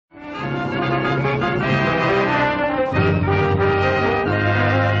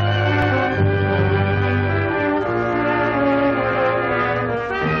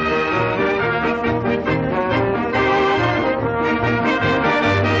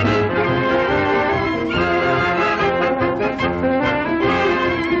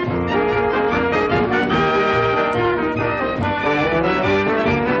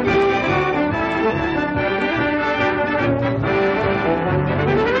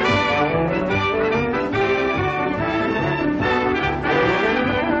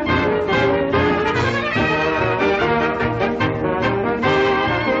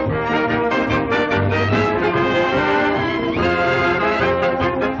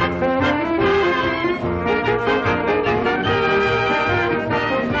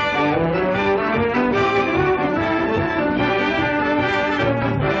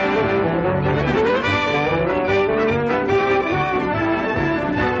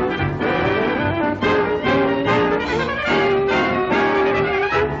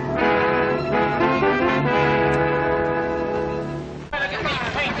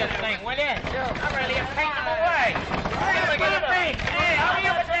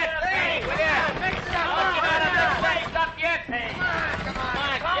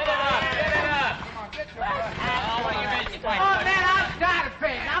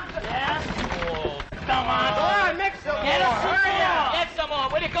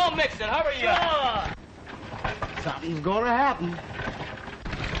go mix it. Hurry up. Something's gonna happen.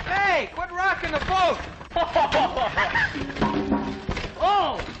 Hey, quit rocking the boat.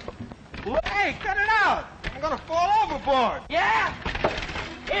 Oh! Hey, cut it out. I'm gonna fall overboard. Yeah?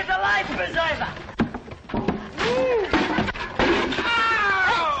 Here's a life preserver.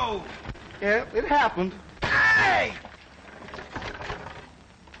 Ow! Yeah, it happened. Hey!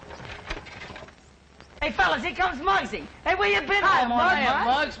 Hey, fellas, here comes Muggsy. Hey, where you been? Hi,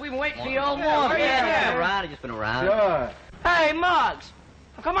 Muggs. We've been waiting for you all Yeah, morning. yeah. I've just been around. Sure. Hey, Muggs.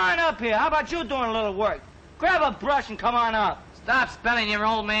 Come on up here. How about you doing a little work? Grab a brush and come on up. Stop spending your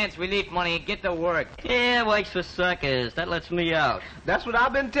old man's relief money and get to work. Yeah, works for suckers. That lets me out. That's what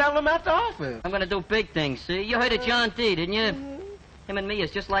I've been telling them at the office. I'm gonna do big things, see? You heard of John D., didn't you? Him and me is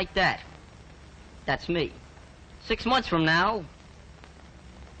just like that. That's me. 6 months from now,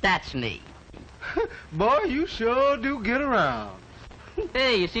 that's me. Boy, you sure do get around.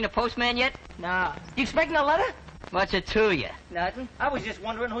 Hey, you seen a postman yet? Nah. You expecting a letter? What's it to you? Nothing. I was just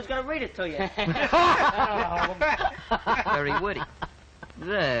wondering who's gonna read it to you. Very witty.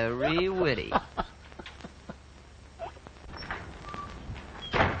 Very witty.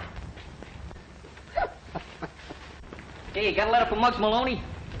 Hey, you got a letter from Muggs Maloney?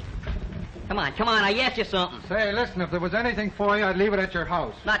 Come on, I asked you something. Say, listen, if there was anything for you, I'd leave it at your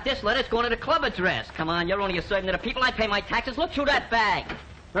house. Not this letter, it's going to the club address. Come on, you're only a servant of the people. I pay my taxes. Look through that bag.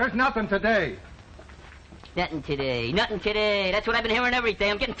 There's nothing today. Nothing today. That's what I've been hearing every day.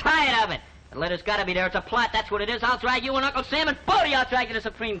 I'm getting tired of it. The letter's got to be there. It's a plot. That's what it is. I'll drag you and Uncle Sam and Bodie. I'll drag you to the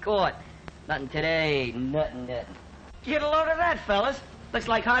Supreme Court. Nothing today. Nothing. Get a load of that, fellas. Looks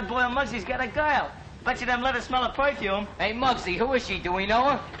like hard-boiled Muggsy's got a girl. Bet you them letters smell of perfume. Hey, Muggsy, who is she? Do we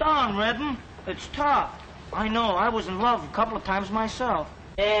know her? Darn, Redden. It's tough. I know. I was in love a couple of times myself.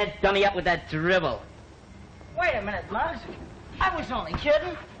 Yeah, dummy up with that dribble. Wait a minute, Muggs. I was only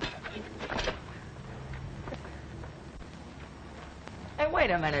kidding. Hey, wait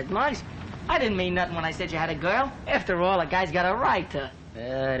a minute, Muggs. I didn't mean nothing when I said you had a girl. After all, a guy's got a right to...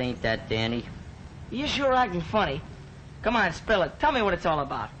 It ain't that, Danny. You sure acting funny. Come on, spill it. Tell me what it's all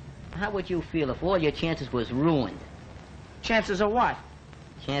about. How would you feel if all your chances was ruined? Chances of what?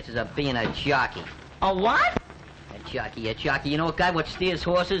 Chances of being a jockey. A what? A jockey. You know a guy what steers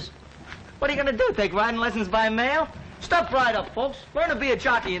horses? What are you gonna do, take riding lessons by mail? Step right up, folks. Learn to be a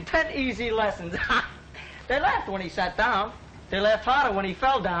jockey in 10 easy lessons. They laughed when he sat down. They laughed harder when he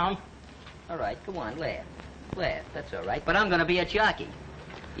fell down. All right, go on, laugh. Laugh, that's all right. But I'm gonna be a jockey.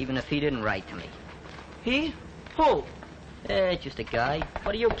 Even if he didn't write to me. He? Who? Just a guy.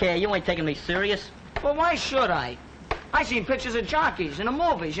 What do you care? You ain't taking me serious. Well, why should I? I seen pictures of jockeys in the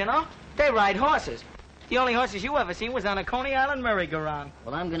movies, you know? They ride horses. The only horses you ever seen was on a Coney Island merry-go-round.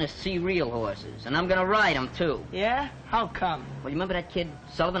 Well, I'm gonna see real horses, and I'm gonna ride them, too. Yeah? How come? Well, you remember that kid,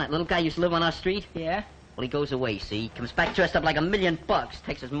 Sullivan, that little guy used to live on our street? Yeah? Well, he goes away, see? Comes back dressed up like $1 million,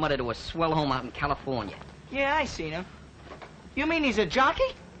 takes his mother to a swell home out in California. Yeah, I seen him. You mean he's a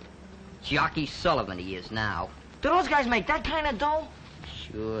jockey? Jockey Sullivan he is now. Do those guys make that kind of dough?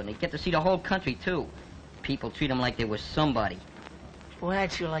 Sure, and they get to see the whole country, too. People treat them like they was somebody. Boy,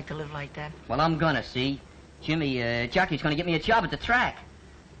 I'd sure like to live like that. Well, I'm gonna, see? Jimmy, Jockey's gonna get me a job at the track.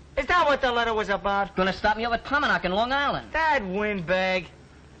 Is that what the letter was about? Gonna stop me up at Pominock in Long Island. That windbag.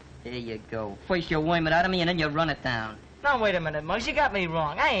 There you go. First you worm it out of me, and then you run it down. Now, wait a minute, Muggs. You got me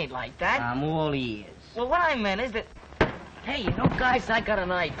wrong. I ain't like that. I'm all ears. Well, what I meant is that... Hey, you know, guys, I got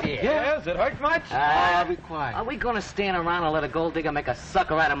an idea. Yeah, does it hurt much? Be quiet. Are we gonna stand around and let a gold digger make a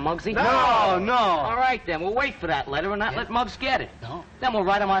sucker out of Muggsy? No. All right, then. We'll wait for that letter and not let Muggs get it. No. Then we'll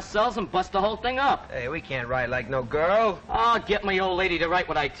write him ourselves and bust the whole thing up. Hey, we can't write like no girl. I'll get my old lady to write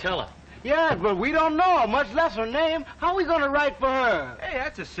what I tell her. Yeah, but we don't know her, much less her name. How we gonna write for her? Hey,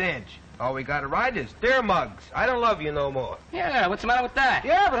 that's a cinch. All we gotta write is, Dear Muggs, I don't love you no more. Yeah, what's the matter with that?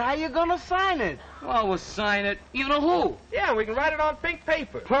 Yeah, but how you gonna sign it? Well, we'll sign it. You know who? Yeah, we can write it on pink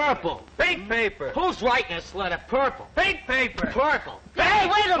paper. Purple. Pink paper. Who's writing this letter? Purple. Pink paper. Purple. Hey,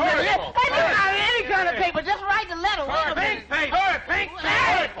 wait a minute. Purple. Hey, don't have any kind of paper. Just write the letter. Wait a minute. Pink paper. Pink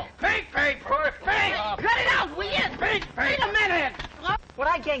paper. Pink paper. Pink. Cut it out, will you? Pink paper. Wait a minute. What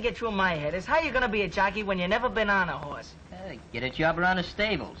I can't get through my head is how you gonna be a jockey when you never been on a horse. Get a job around the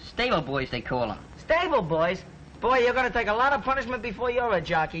stables. Stable boys, they call them. Stable boys? Boy, you're gonna take a lot of punishment before you're a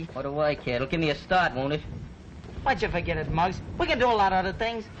jockey. What do I care? It'll give me a start, won't it? Why'd you forget it, Muggs? We can do a lot of other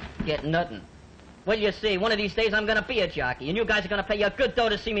things. Get nothing. Well, you see, one of these days I'm gonna be a jockey, and you guys are gonna pay a good dough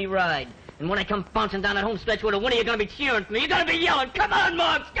to see me ride. And when I come bouncing down that home stretch with a winner, you're gonna be cheering for me. You're gonna be yelling, "Come on,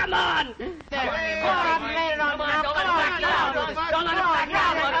 Muggs, come on!" Come on, don't let him back down. Don't let him back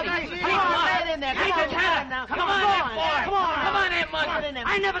down. Come on, in there. Come on, boy. Come on,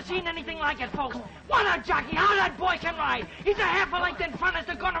 I never seen anything like it, folks. What a jockey. How that boy can ride. He's a half a length in front as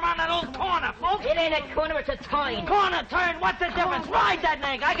they're going around that old corner, folks. It ain't a corner, it's a turn. Corner, turn, what's the difference? Ride that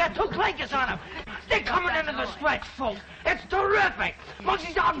nag. I got 2 clankers on him. They're coming into the stretch, folks. It's terrific.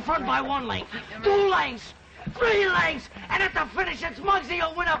 Muggsy's out in front by 1 length, 2 lengths, 3 lengths, and at the finish, it's Muggsy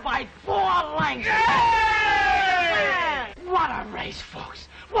a winner by 4 lengths. Yeah! What a race, folks.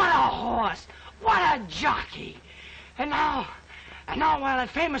 What a horse. What a jockey. And now, while that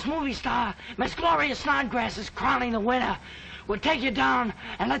famous movie star, Miss Gloria Snodgrass, is crowning the winner, we'll take you down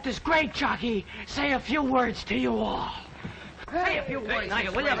and let this great jockey say a few words to you all. Say a few words. I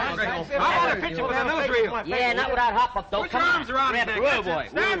want a picture with a newsreel. Yeah, not without hop up, though. Put your arms around his neck. boy.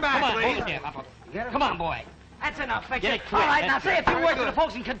 Stand back, please. Come on, boy. That's enough, fix it. All right, now say a few words to the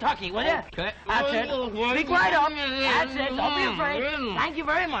folks in Kentucky, will you? Okay. That's it. Speak right up. That's it. Don't be afraid. Thank you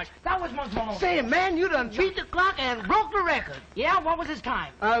very much. That was Muggs Malone. Say, man, you done beat the clock and broke the record. Yeah, what was his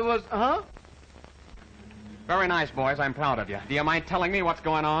time? Very nice, boys. I'm proud of you. Do you mind telling me what's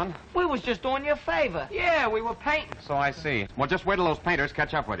going on? We was just doing you a favor. Yeah, we were painting. So I see. Well, just wait till those painters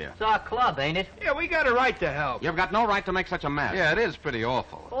catch up with you. It's our club, ain't it? Yeah, we got a right to help. You've got no right to make such a mess. Yeah, it is pretty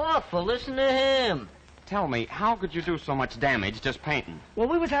awful. Awful, listen to him. Tell me, how could you do so much damage just painting? Well,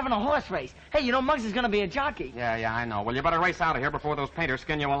 we was having a horse race. Hey, you know Muggs is going to be a jockey. Yeah, I know. Well, you better race out of here before those painters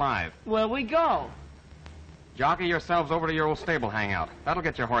skin you alive. Where we go? Jockey yourselves over to your old stable hangout. That'll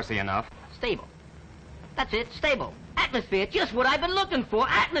get you horsey enough. Stable. That's it, stable. Atmosphere, just what I've been looking for,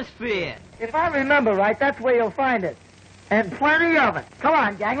 atmosphere. If I remember right, that's where you'll find it. And plenty of it. Come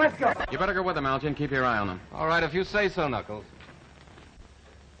on, gang, let's go. You better go with them, Algy, and keep your eye on them. All right, if you say so, Knuckles.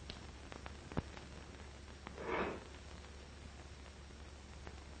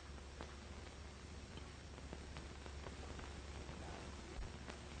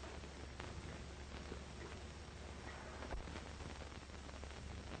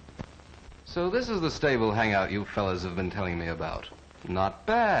 So this is the stable hangout you fellas have been telling me about. Not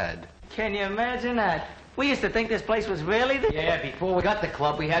bad. Can you imagine that? We used to think this place was really the... Yeah, before we got the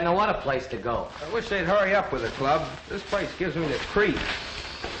club, we had no other place to go. I wish they'd hurry up with the club. This place gives me the creeps.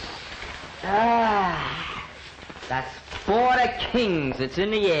 Ah, that's 40 kings. It's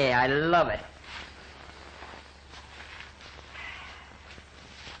in the air. I love it.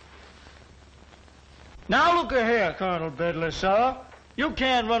 Now look here, Colonel Bedley, sir. You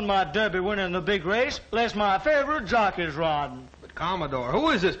can't run my Derby winner in the big race unless my favorite jockey's riding. But, Commodore,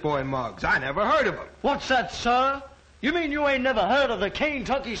 who is this boy Muggs? I never heard of him. What's that, sir? You mean you ain't never heard of the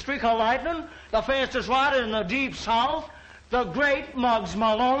Kentucky Streaker Lightning, the fastest rider in the Deep South, the great Muggs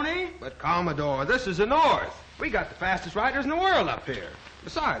Maloney? But, Commodore, this is the North. We got the fastest riders in the world up here.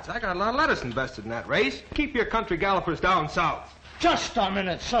 Besides, I got a lot of lettuce invested in that race. Keep your country gallopers down south. Just a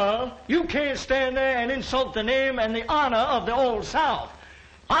minute, sir. You can't stand there and insult the name and the honor of the Old South.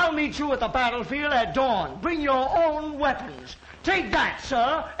 I'll meet you at the battlefield at dawn. Bring your own weapons. Take that,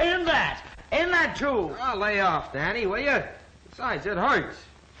 sir, and that. And that, too. I'll lay off, Danny, will you? Besides, it hurts.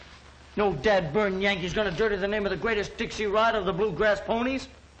 No dad-burn Yankee's gonna dirty the name of the greatest Dixie rider of the bluegrass ponies.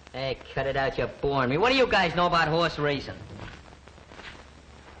 Hey, cut it out, you're boring me. What do you guys know about horse racing?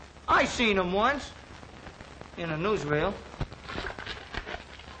 I seen him once. In a newsreel.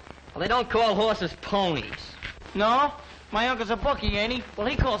 Well, they don't call horses ponies. No? My uncle's a bookie, ain't he? Well,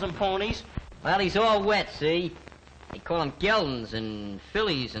 he calls them ponies. Well, he's all wet, see? They call them geldings and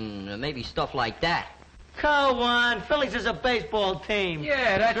fillies and maybe stuff like that. Come on, Phillies is a baseball team.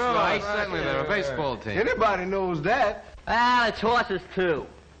 Yeah, that's Sure, right. certainly they're a baseball team. Anybody knows that. Well, it's horses, too.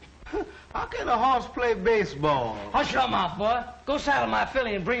 How can a horse play baseball? Hush your mouth, boy. Go saddle my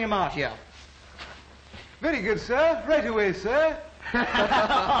filly and bring him out here. Very good, sir. Right away, sir.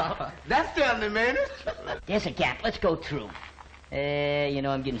 That's telling him, ain't it? There's a gap. Let's go through. You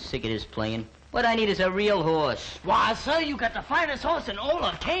know, I'm getting sick of this playing. What I need is a real horse. Why, sir, you got the finest horse in all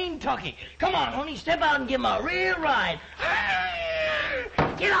of Kentucky. Come on, honey, step out and give him a real ride.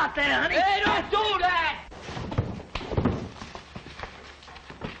 Get out there, honey. Hey, don't do that.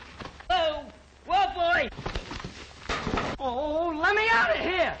 Oh, whoa, boy. Oh, let me out of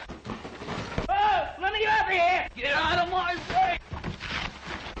here. Oh, let me out of here. Get out of my way.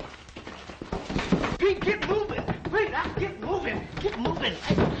 Pete, get moving. Pete, now get moving. Get moving.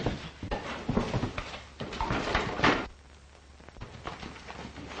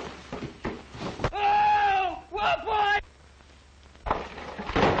 Oh, whoa, boy.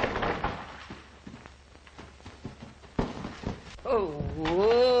 Oh,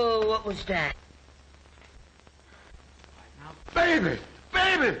 whoa, what was that? Baby! Baby!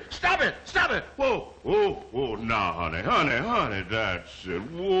 baby, stop it, stop it. Whoa, whoa, whoa, now, honey, that's it.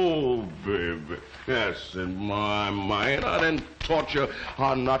 Whoa, baby, that's it, my mind. I didn't taught you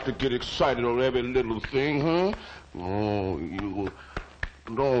how not to get excited on every little thing, huh? Oh, you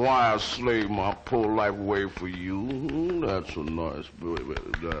know why I slaved my poor life away for you. That's so nice, baby,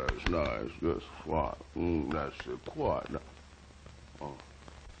 that's nice, that's quiet. That's it, quiet now. Oh.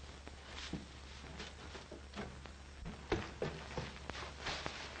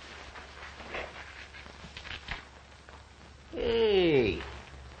 Hey,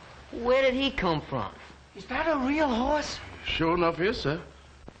 where did he come from? Is that a real horse? Sure enough, yes, sir.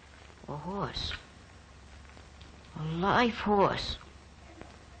 A horse. A live horse.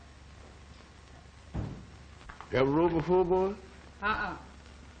 You ever rode before, boy?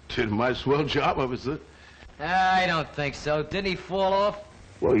 Did a mighty swell job of it, sir. I don't think so. Didn't he fall off?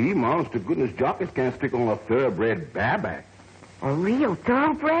 Well, he honest to goodness jockeys can't stick on a thoroughbred bareback. A real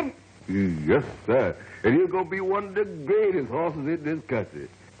thoroughbred? Yes, sir. And he's going to be one of the greatest horses in this country.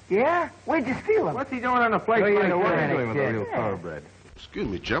 Yeah? Where'd you steal him? What's he doing on a place like that? What are you doing with a real thoroughbred? Excuse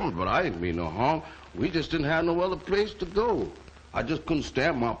me, gentlemen, but I didn't mean no harm. We just didn't have no other place to go. I just couldn't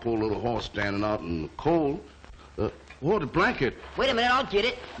stand my poor little horse standing out in the cold. Whoa, the blanket. Wait a minute, I'll get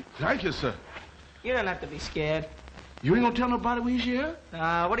it. Thank you, sir. You don't have to be scared. You ain't gonna tell nobody we's here?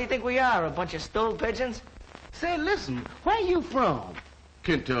 What do you think we are, a bunch of stool pigeons? Say, listen, where you from?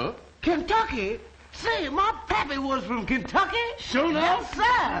 Kentucky. Kentucky? Say, my pappy was from Kentucky. Sure enough?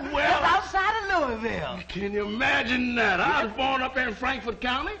 Yes, sir. Well, outside of Louisville. Can you imagine that? I was born up in Frankfort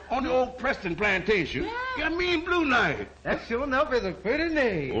County on the old Preston plantation. Yeah. Got me in Blue Knight. That sure enough is a pretty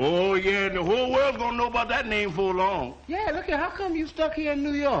name. Oh, yeah, and the whole world's gonna know about that name for long. Yeah, look here, how come you stuck here in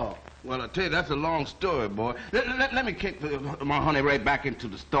New York? Well, I tell you, that's a long story, boy. Let me kick my honey right back into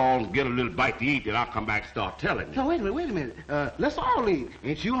the stall and get a little bite to eat, and I'll come back and start telling you. No, wait a minute. Let's all eat.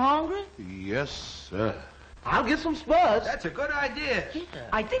 Ain't you hungry? Yes, sir. I'll get some spuds. That's a good idea. Yeah.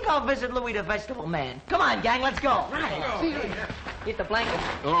 I think I'll visit Louis the Vegetable Man. Come on, gang, let's go. Right. Get the blanket.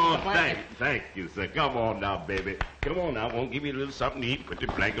 Oh, thank you, sir. Come on now, baby. Come on now. I won't give you a little something to eat. Put the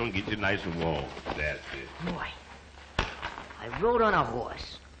blanket on, get you nice and warm. That's it. Boy, I rode on a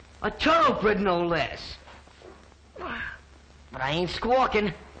horse. A thoroughbred, no less. But I ain't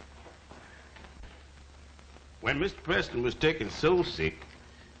squawking. When Mr. Preston was taken so sick,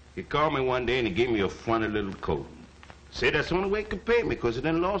 he called me one day and he gave me a funny little coat. Said that's the only way he could pay me because he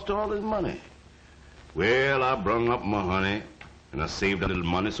done lost all his money. Well, I brung up my honey and I saved a little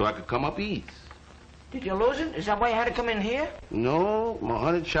money so I could come up east. Did you lose it? Is that why you had to come in here? No, my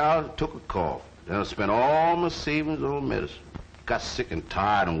honey child took a cough. Then I spent all my savings on medicine. Got sick and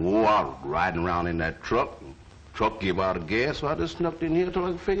tired and wore out riding around in that truck. Truck gave out of gas, so I just snuck in here till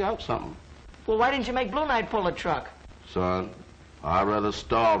I could figure out something. Well, why didn't you make Blue Knight pull a truck? Son, I'd rather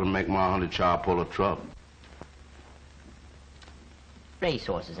starve than make my honey child pull a truck.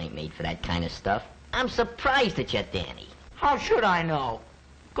 Racehorses ain't made for that kind of stuff. I'm surprised at you, Danny. How should I know?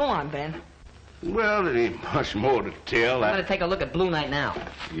 Go on, Ben. Well, it ain't much more to tell. I'm gonna take a look at Blue Knight now.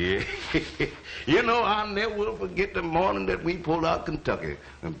 Yeah. You know, I'll never will forget the morning that we pulled out Kentucky.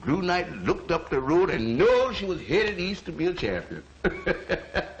 And Blue Knight looked up the road and knew she was headed east to be a champion.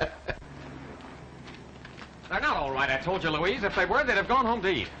 They're not all right, I told you, Louise. If they were, they'd have gone home to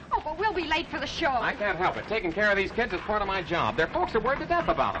eat. Oh, but we'll be late for the show. I can't help it. Taking care of these kids is part of my job. Their folks are worried to death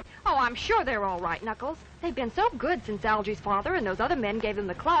about them. Oh, I'm sure they're all right, Knuckles. They've been so good since Algy's father and those other men gave them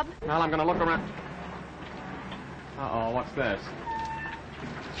the club. Well, I'm going to look around. Uh-oh, what's this?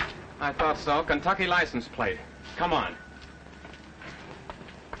 I thought so. Kentucky license plate. Come on.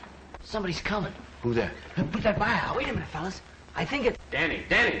 Somebody's coming. Who's that? Put that by out. Wait a minute, fellas. I think it's... Danny,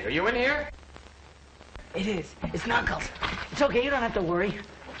 are you in here? It is. It's Knuckles. It's okay. You don't have to worry.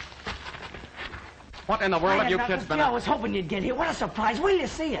 What in the world have you kids been I up? was hoping you'd get here. What a surprise. Wait till you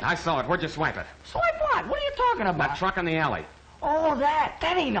see it. I saw it. Where'd you swipe it? Swipe what? What are you talking about? That truck in the alley. Oh, that.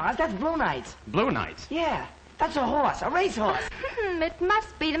 That ain't ours. That's Blue Knight's. Blue Knights? Yeah. That's a horse. A racehorse. It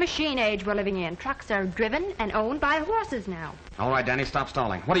must be the machine age we're living in. Trucks are driven and owned by horses now. All right, Danny, stop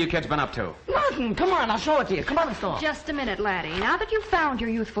stalling. What have you kids been up to? Nothing. Come on. I'll show it to you. Come on the store. Just a minute, laddie. Now that you've found your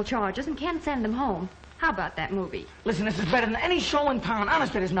youthful charges and can send them home, how about that movie? Listen, this is better than any show in town.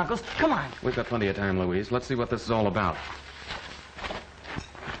 Honest it is, Knuckles. Come on. We've got plenty of time, Louise. Let's see what this is all about.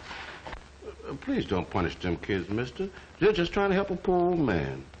 Please don't punish them kids, mister. They're just trying to help a poor old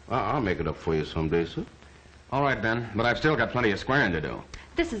man. I'll make it up for you someday, sir. All right, Ben, but I've still got plenty of squaring to do.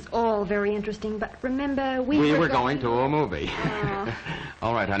 This is all very interesting, but remember, we were going to a movie.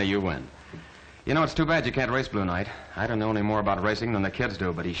 All right, honey, you win. You know, it's too bad you can't race Blue Knight. I don't know any more about racing than the kids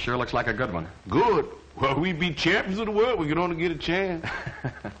do, but he sure looks like a good one. Good? Well, we be champions of the world. We could only get a chance.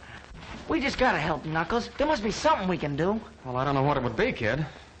 We just gotta help, Knuckles. There must be something we can do. Well, I don't know what it would be, kid.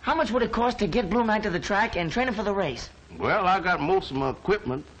 How much would it cost to get Blue Knight to the track and train him for the race? Well, I got most of my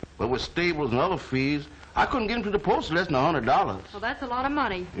equipment, but with stables and other fees, I couldn't get him to the post for less than $100. Well, that's a lot of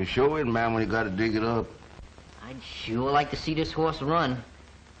money. You sure is, man, when you got to dig it up. I'd sure like to see this horse run.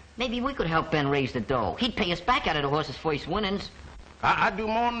 Maybe we could help Ben raise the dough. He'd pay us back out of the horse's first winnings. I'd do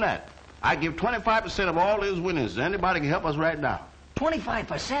more than that. I'd give 25% of all his winnings to anybody can help us right now. 25%?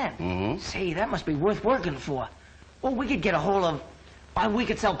 Mm-hmm. Say, that must be worth working for. Well, we could get a hold of... we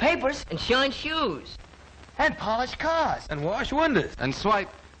could sell papers. And shine shoes. And polish cars. And wash windows. And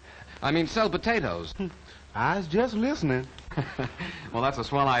sell potatoes. I was just listening. Well, that's a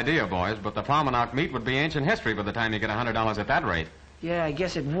swell idea, boys, but the Palmanock meet would be ancient history by the time you get $100 at that rate. Yeah, I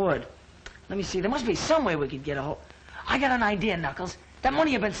guess it would. Let me see. There must be some way we could get a hold... I got an idea, Knuckles. That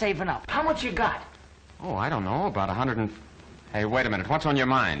money you've been saving up. How much you got? Oh, I don't know, about 100 and... Hey, wait a minute. What's on your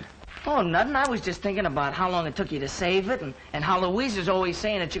mind? Oh, nothing. I was just thinking about how long it took you to save it and how Louise is always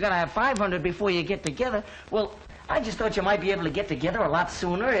saying that you got to have 500 before you get together. Well, I just thought you might be able to get together a lot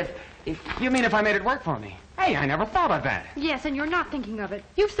sooner if... You mean if I made it work for me? Hey, I never thought of that. Yes, and you're not thinking of it.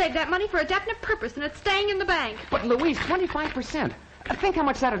 You've saved that money for a definite purpose, and it's staying in the bank. But, Louise, 25%. Think how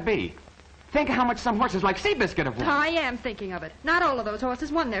much that'd be. Think how much some horses like Seabiscuit have won. I am thinking of it. Not all of those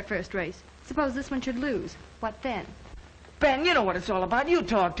horses won their first race. Suppose this one should lose. What then? Ben, you know what it's all about. You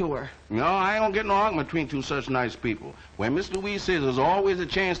talk to her. No, I ain't gonna get no argument between two such nice people. When Miss Louise says there's always a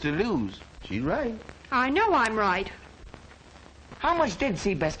chance to lose, she's right. I know I'm right. How much did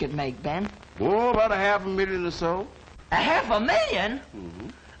Seabiscuit make, Ben? Oh, about $500,000 or so. $500,000? Mm-hmm.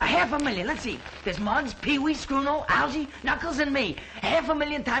 $500,000. Let's see. There's Muggs, Pee-wee, Scruno, Algy, Knuckles, and me.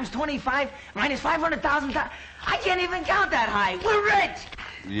 $500,000 times 25 minus 500,000. I can't even count that high. We're rich.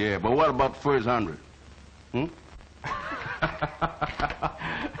 Yeah, but what about the first 100? Hmm? I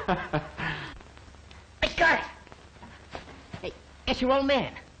got it. Hey, that's your old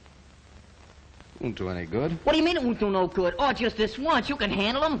man. Won't do any good. What do you mean it won't do no good? Oh, just this once. You can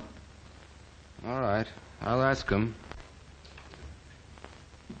handle him. All right. I'll ask him.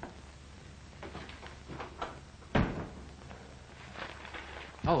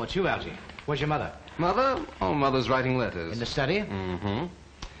 Oh, it's you, Algy. Where's your mother? Mother? Oh, Mother's writing letters. In the study? Mm-hmm.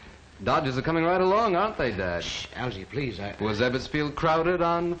 Dodgers are coming right along, aren't they, Dad? Shh, Algy, please. Was Ebbetsfield crowded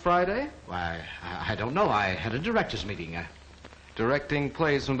on Friday? Why, I don't know. I had a directors' meeting. Directing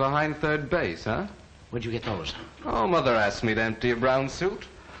plays from behind third base, huh? Where'd you get those? Oh, Mother asked me to empty a brown suit.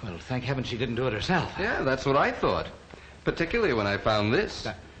 Well, thank heaven she didn't do it herself. Yeah, that's what I thought. Particularly when I found this.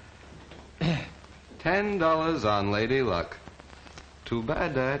 $10 on Lady Luck. Too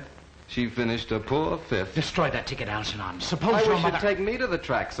bad, Dad. She finished a poor fifth. Destroy that ticket, Algernon. Suppose I your wish mother... you'd take me to the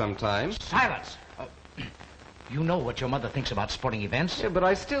track sometime. Silence! You know what your mother thinks about sporting events. Yeah, but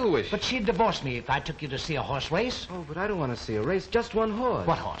I still wish... But she'd divorce me if I took you to see a horse race. Oh, but I don't want to see a race. Just one horse.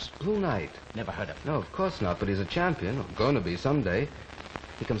 What horse? Blue Knight. Never heard of him. No, of course not, but he's a champion. Or going to be someday.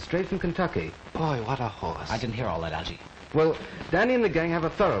 He comes straight from Kentucky. Boy, what a horse. I didn't hear all that, Algy. Well, Danny and the gang have a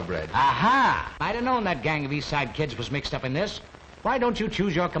thoroughbred. Aha! I'd have known that gang of East Side kids was mixed up in this. Why don't you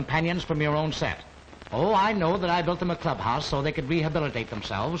choose your companions from your own set? Oh, I know that I built them a clubhouse so they could rehabilitate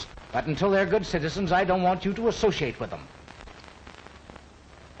themselves. But until they're good citizens, I don't want you to associate with them.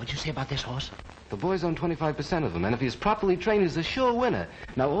 What'd you say about this horse? The boys own 25% of them, and if he's properly trained, he's a sure winner.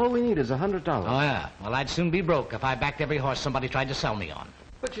 Now, all we need is $100. Oh, yeah? Well, I'd soon be broke if I backed every horse somebody tried to sell me on.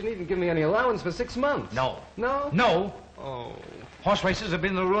 But you needn't give me any allowance for 6 months. No. No? No. Oh. Horse races have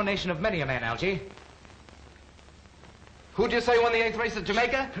been the ruination of many a man, Algy. Who'd you say won the 8th race at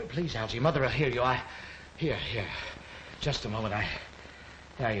Jamaica? Please, Algy, Mother will hear you. Here. Just a moment.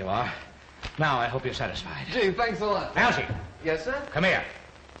 There you are. Now, I hope you're satisfied. Gee, thanks a lot. Algy. Yes, sir? Come here.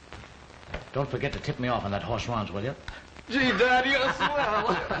 Don't forget to tip me off on that horse runs, will you? Gee, Dad, you're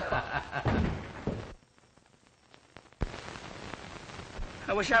swell.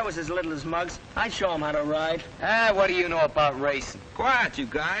 I wish I was as little as Muggs. I'd show him how to ride. What do you know about racing? Quiet, you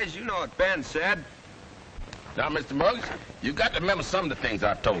guys. You know what Ben said. Now, Mr. Muggs, you got to remember some of the things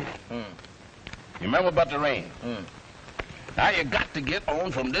I told you. You remember about the rain? Now you got to get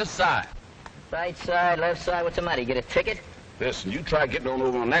on from this side. Right side, left side, what's the matter? You get a ticket? Listen, you try getting on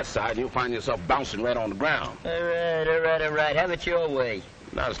over on that side, and you'll find yourself bouncing right on the ground. All right. Have it your way.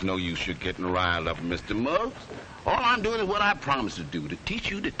 Now, there's no use you getting riled up, Mr. Muggs. All I'm doing is what I promised to do, to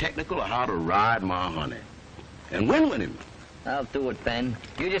teach you the technical of how to ride my honey. And win with him. I'll do it, Ben.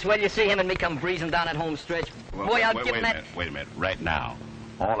 You just wait till you see him and me come breezing down that home stretch. Boy, I'll give him that... Wait a minute. Right now,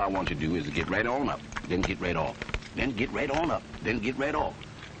 all I want you to do is to get right on up, then get right off. Then get right on up, then get right off.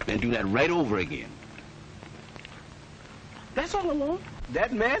 Then do that right over again. That's all I want.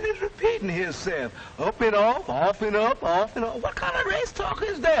 That man is repeating himself. Up and off and up, off and off. What kind of race talk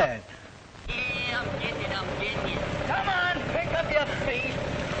is that? Yeah, I'm getting it. Come on, pick up your feet.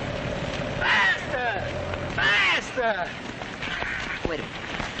 Faster! Faster! Wait a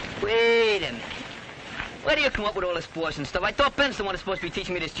minute. Where do you come up with all this force and stuff? I thought Ben's the one that's supposed to be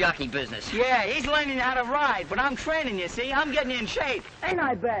teaching me this jockey business. Yeah, he's learning how to ride, but I'm training you, see? I'm getting you in shape. Ain't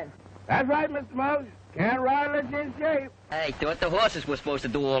I, Ben? That's right, Mr. Muggs. Can't ride unless you're in shape. I thought the horses were supposed to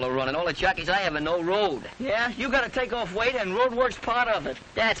do all the running. All the jockeys I ever know rode. Yeah, you gotta take off weight, and road work's part of it.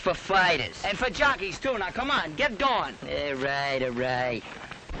 That's for fighters. And for jockeys, too. Now, come on, get going. All right.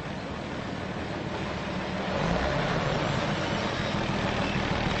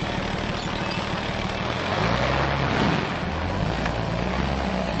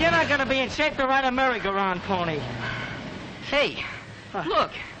 You're not gonna be in shape to ride a merry-go-round pony. Hey,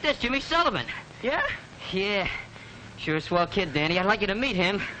 look, there's Jimmy Sullivan. Yeah? Yeah. Sure a swell kid, Danny. I'd like you to meet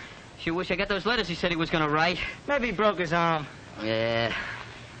him. Sure wish I got those letters he said he was gonna write. Maybe he broke his arm. Yeah.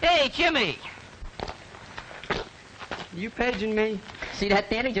 Hey, Jimmy! You paging me? See that,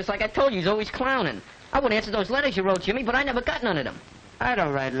 Danny? Just like I told you, he's always clowning. I would answer those letters you wrote, Jimmy, but I never got none of them. I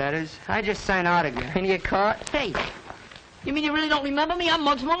don't write letters. I just sign autographs. And you get caught? Hey, you mean you really don't remember me? I'm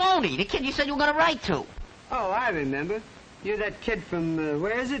Muggs Maloney, the kid you said you were gonna write to. Oh, I remember. You're that kid from,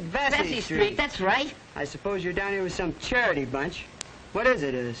 where is it? Vesey Street, that's right. I suppose you're down here with some charity bunch. What is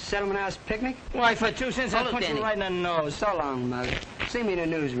it, a settlement house picnic? Why, for 2 cents, I'll punch Danny. you right in the nose. So long, Mug. See me in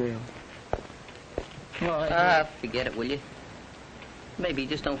the newsreel. Forget it, will you? Maybe you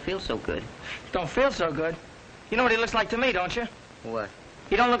just don't feel so good. Don't feel so good? You know what he looks like to me, don't you? What?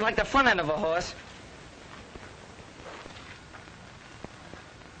 He don't look like the front end of a horse.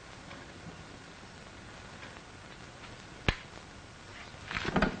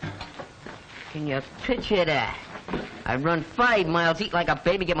 Can you picture that? I run 5 miles, eat like a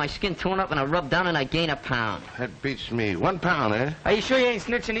baby, get my skin torn up, and I rub down and I gain a pound. That beats me. 1 pound, eh? Are you sure you ain't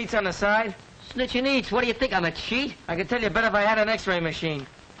snitching eats on the side? Snitching eats? What do you think, I'm a cheat? I could tell you better if I had an x-ray machine.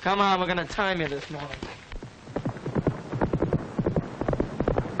 Come on, we're gonna time you this morning.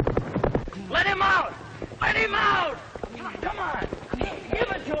 Let him out! Let him out! Come on!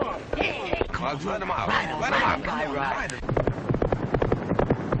 Give it to him! Muggs, let him out. Let him out. Guy, ride.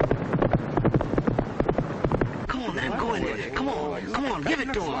 Come on, let him go in there. Come on, give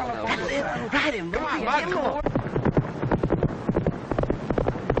it to him. That's it. Ride him, ride him.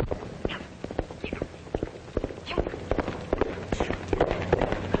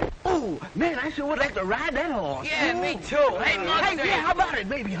 Oh, man, I sure would like to ride that horse. Yeah, me too. Hey, Muggs, yeah, how about it,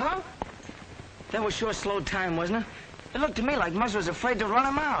 baby, huh? That was sure slow time, wasn't it? It looked to me like Muggs was afraid to run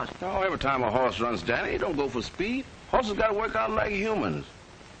him out. Oh, every time a horse runs, Danny, he don't go for speed. Horses got to work out like humans.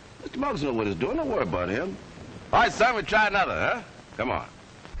 Mr. Muggs knows what he's doing. Don't worry about him. All right, Sammy, try another, huh? Come on.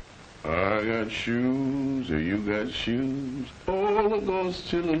 I got shoes, you got shoes. All of those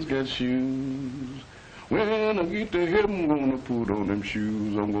children's got shoes. When I get to heaven, I'm gonna put on them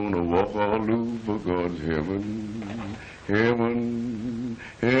shoes. I'm gonna walk all over God's heaven. Heaven,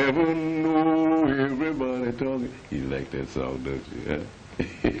 heaven, oh, everybody talking. You like that song, don't you,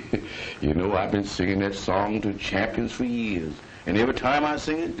 huh? You know, I've been singing that song to champions for years. And every time I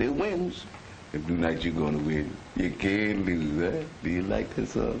sing it, they wins. And tonight you're gonna win. You can't lose, huh? Do you like that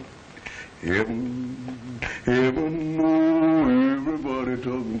song? Heaven, heaven, oh, everybody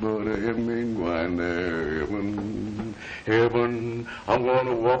talking about a heaven ain't going there. Heaven, heaven, I'm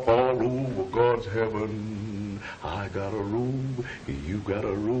gonna walk all over God's heaven. I got a robe, you got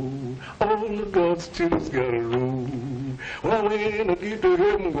a robe, all of God's children's got a robe. Oh, when I get to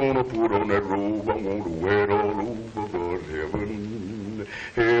heaven, I'm gonna put on that robe. I'm gonna wear it all over God's heaven.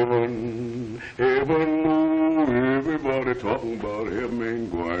 Heaven, heaven, oh, everybody talking about heaven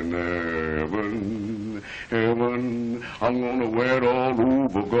ain't going there. Heaven, heaven, I'm gonna wear it all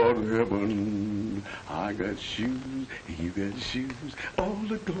over God's heaven. I got shoes, you got shoes, all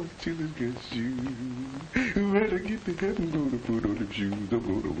the God's children got shoes. When I get to heaven, I'm gonna put on them shoes.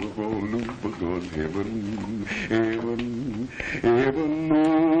 I'm gonna walk all over God's heaven. Heaven, heaven,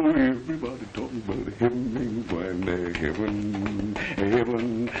 oh, everybody talking about heaven ain't going there. Heaven,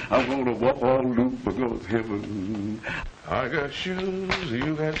 heaven, I'm gonna walk all over God's heaven. I got shoes,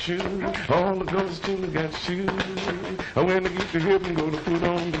 you got shoes, all the God's children got shoes. When I get to heaven, I'm gonna put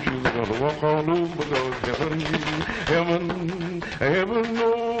on the shoes. I'm gonna walk all over God's heaven. Heaven, heaven,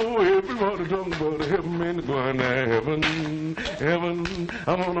 oh, everybody Everybody talking about heaven, going to heaven, heaven.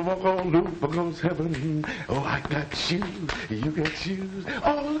 I'm gonna walk on loop because heaven. Oh, I got shoes, you got shoes,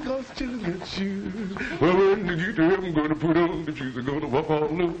 all the shoes got shoes. Well, when you get to heaven, I'm gonna put on the shoes. I'm gonna walk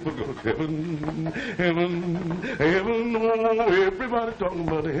on loop because heaven, heaven, heaven. Oh, everybody talking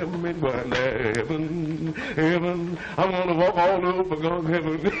about heaven, going to heaven, heaven. I'm gonna walk all over because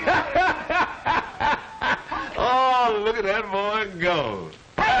heaven. Oh, look at that boy go.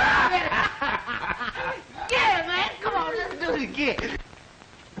 Yeah, man, come on, let's do it again.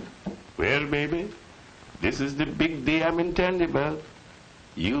 Well, baby, this is the big day I've been telling you about.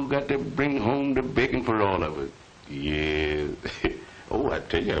 You got to bring home the bacon for all of us. Yeah. Oh, I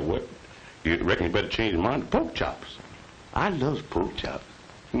tell you what, you reckon you better change mine to pork chops. I love pork chops.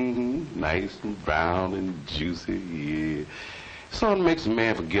 Nice and brown and juicy, yeah. Something makes a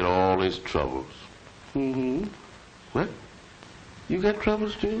man forget all his troubles. What? You got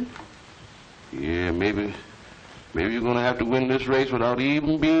troubles too? Yeah, maybe you're gonna have to win this race without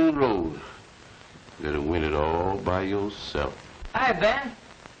even being rode. You gotta win it all by yourself. Hi, Ben.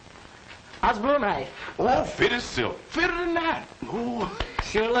 How's Blue Knight? Oh, fit as silk. Fitter than that. Oh,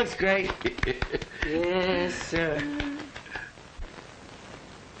 sure looks great. Yes, sir.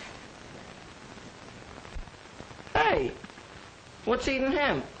 Hey, what's eating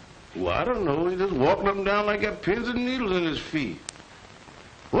him? Well, I don't know. He just walking up and down like got pins and needles in his feet.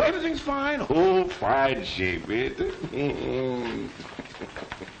 Well, everything's fine. Oh, fine shape, ain't it?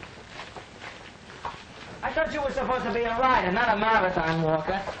 I thought you were supposed to be a rider, not a marathon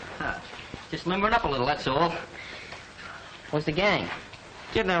walker. Just limbering up a little, that's all. Where's the gang?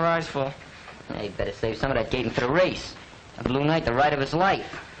 Getting our eyes full. Hey, you better save some of that gating for the race. A Blue Knight, the ride of his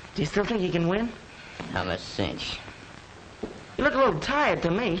life. Do you still think he can win? I'm a cinch. You look a little tired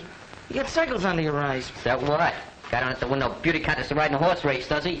to me. You got circles under your eyes. Is that what? Guy don't have to win no beauty contest to ride in a horse race,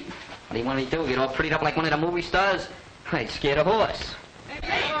 does he? What do you want me to do? Get all prettied up like one of the movie stars? I'd scare the horse.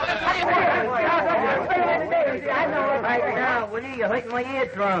 Right now, Woody, you're hurting my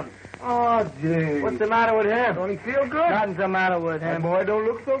eardrum. Oh, gee. What's the matter with him? Don't he feel good? Nothing's the matter with him. That boy don't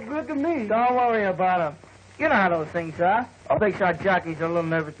look so good to me. Don't worry about him. You know how those things are. All big shot jockeys are a little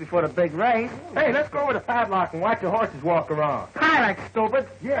nervous before the big race. Hey, let's go over to Padlock and watch the horses walk around. Paddock, stupid.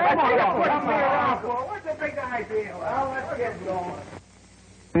 Yeah, come on. What's the big idea? Well, let's get going.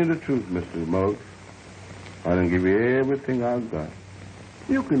 Tell me the truth, Mr. Muggs. I done give you everything I've got.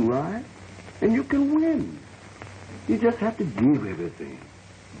 You can ride, and you can win. You just have to give everything.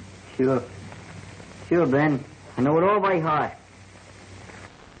 Sure. Sure, Ben. I know it all by heart.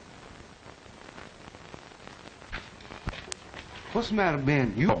 What's the matter,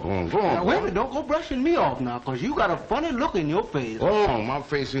 Ben? You... Go on. Now, wait a minute. Don't go brushing me off now, because you got a funny look in your face. Oh, my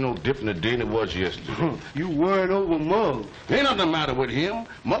face ain't no different today than it was yesterday. You worried over Muggs. Ain't nothing the matter with him.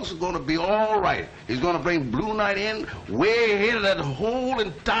 Muggs is going to be all right. He's going to bring Blue Knight in way ahead of that whole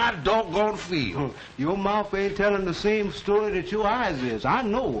entire doggone field. Your mouth ain't telling the same story that your eyes is. I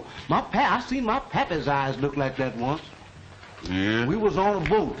know. I seen my pappy's eyes look like that once. Yeah? We was on a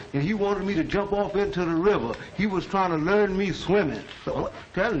boat, and he wanted me to jump off into the river. He was trying to learn me swimming. So,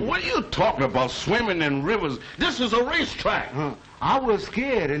 tell me. What are you talking about, swimming in rivers? This is a racetrack. I was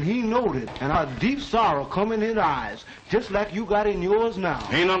scared, and he knowed it, and a deep sorrow come in his eyes, just like you got in yours now.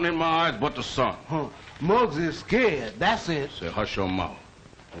 Ain't nothing in my eyes but the sun. Muggs is scared, that's it. Say, hush your mouth.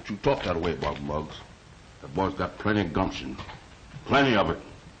 Don't you talk that way about Muggs. The boy's got plenty of gumption. Plenty of it.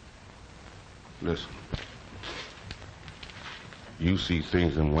 Listen. You see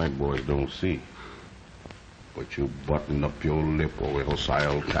things them white boys don't see. But you button up your lip or else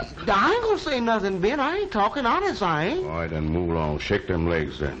I'll tap. I ain't gonna say nothing, Ben. I ain't talking honest, I ain't. All right, then move along. Shake them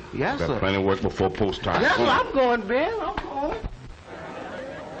legs then. Yes, got sir. Plenty of work before post time. Yes, sir. I'm going, Ben. I'm going.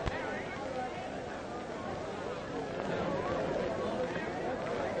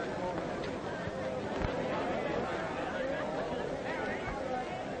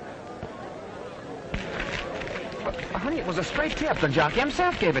 Honey, it was a straight tip. The jockey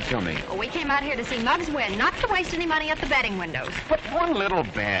himself gave it to me. Oh, we came out here to see Muggs win, not to waste any money at the betting windows. But one little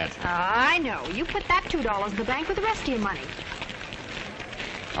bet. I know. You put that $2 in the bank with the rest of your money.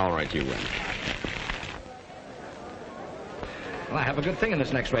 All right, you win. Well, I have a good thing in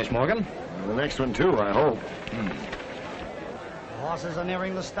this next race, Morgan. The next one, too, I hope. The horses are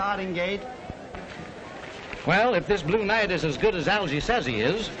nearing the starting gate. Well, if this Blue Knight is as good as Algie says he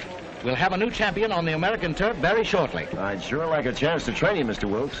is, we'll have a new champion on the American turf very shortly. I'd sure like a chance to train you, Mr.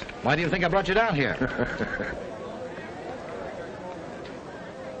 Wilkes. Why do you think I brought you down here?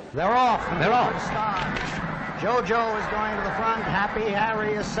 They're off. They're off. JoJo is going to the front. Happy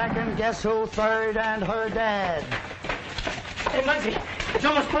Harry is second. Guess who? Third, and her dad. Hey, Muggsy, It's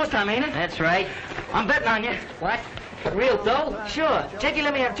almost post time, ain't it? That's right. I'm betting on you. What? Real dough? Sure. Jakey,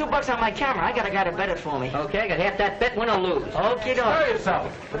 let me have $2 on my camera. I got a guy to bet it for me. Okay, I got half that bet, win or lose. Okay, Hurry doke.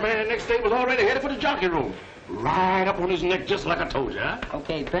 yourself. The man next table's already headed for the jockey room. Right up on his neck, just like I told you, huh?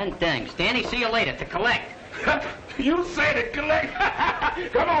 Okay, Ben, thanks. Danny, see you later to collect. You say to collect.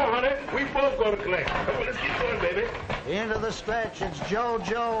 Come on, honey. We both going to collect. Come on, let's get going, baby. Into the stretch, it's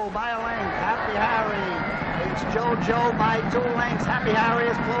JoJo by a length, Happy Harry. It's JoJo by 2 lengths, Happy Harry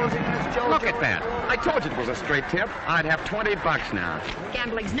is closing, and it's JoJo. Look at that. I told you it was a straight tip. I'd have $20 now.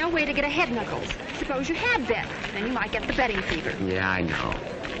 Gambling's no way to get ahead, Knuckles. Suppose you had bet. Then you might get the betting fever. Yeah, I know.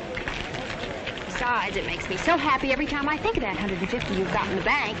 Besides, it makes me so happy every time I think of that 150 you've got in the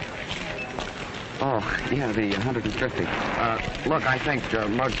bank. Oh, yeah, the 150. Look, I think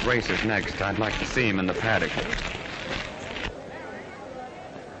Muggs' race is next. I'd like to see him in the paddock.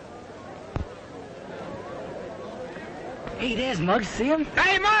 Hey, there's Muggs. See him?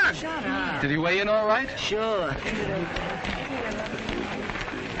 Hey, Muggs! Shut up. Did he weigh in all right? Sure.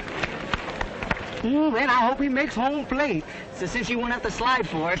 Then I hope he makes home plate. So since you won't have to slide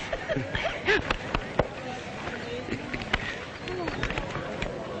for it.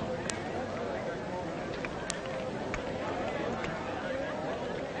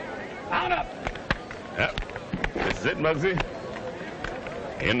 Out up. Yep. This is it, Muggsy.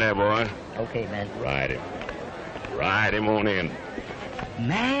 In there, boy. Okay, man. Ride him. Ride him on in.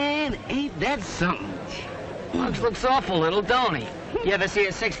 Man, ain't that something? Muggs looks awful little, don't he? You ever see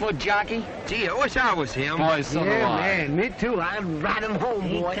a 6-foot jockey? Gee, I wish I was him. Boy, so do I. man, me too. I'd ride him home,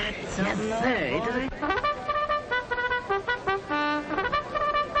 boy. Yes, sir.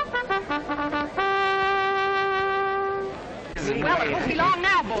 Well, it won't be long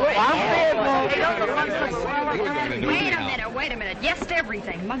now, boys. Wait a minute. Yes to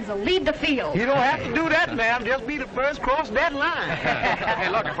everything. Muggs will lead the field. You don't have to do that, ma'am. Just be the first cross that line. Hey,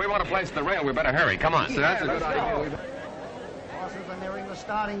 look, if we want to place the rail, we better hurry. Come on. That's a good idea. Horses are nearing the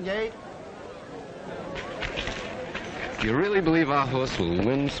starting gate. You really believe our horse will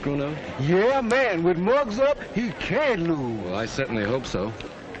win, Schooner? Yeah, man. With Muggs up, he can't lose. Well, I certainly hope so.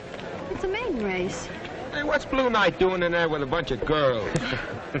 It's a maiden race. Hey, what's Blue Knight doing in there with a bunch of girls?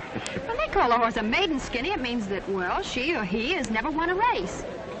 When they call a horse a maiden, Skinny, it means that, well, she or he has never won a race.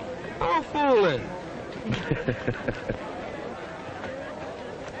 Oh, fooling.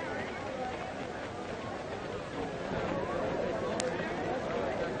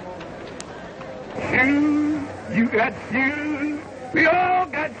 Shoes, you got shoes. We all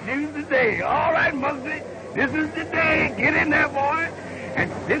got shoes today. All right, Muggsy, this is the day. Get in there, boy, and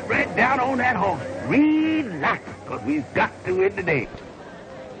sit right down on that horse. Relax, because we've got to win today.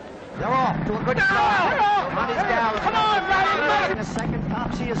 They're off to a good start. Monty's Gal. Come on, Riley. In a second,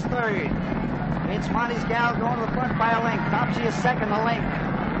 Topsy is third. It's Monty's Gal going to the front by a length. Topsy is second, a length.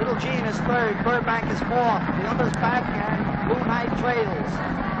 Little Jean is third. Burbank is fourth. The others back, and Blue Knight trails.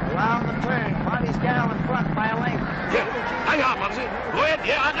 Around the turn, Monty's Gal in front by a length. Yeah, hang on, Muggsy. Go ahead.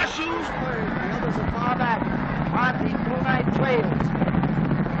 Yeah, I got shoes. Third. The others are far back. Monty, Blue Knight trails.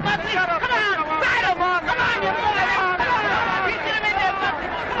 Muggsy, come on! Ride him on! Come on, you boy! Come on! Get him in there, Muggsy!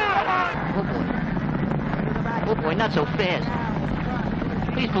 Come on! Oh, boy, not so fast.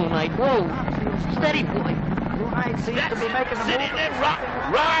 Please, Blue Knight. Whoa. Steady, boy. Blue Knight seems to be making a Sit move. in there, rock.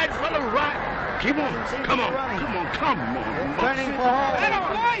 Ride, fella, ride. Keep on. Come on. Turning for home. Get him,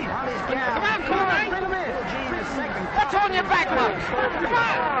 boy! Monty's Gal. Come on, Blue Knight! Little Jean is second. What's on your back, Muggs? Come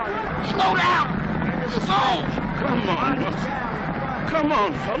on! Slow down! Slow! Come on, Muggsy. Come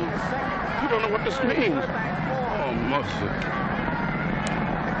on, fella. You don't know what this means. Oh, Muggsy.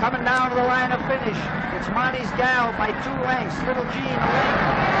 Coming down to the line of finish. It's Monty's Gal by 2 lengths. Little Jean a length.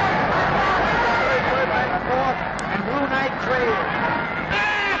 Third, Burbank fourth, and Blue Knight trail.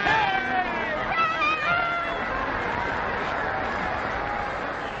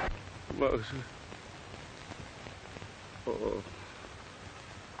 Muggsy. Oh.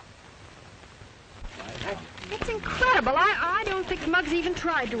 It's incredible. I don't think Muggs even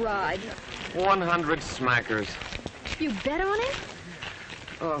tried to ride. 100 smackers. You bet on him?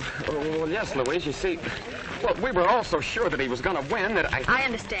 Well, yes, Louise. You see, well, we were all so sure that he was going to win that I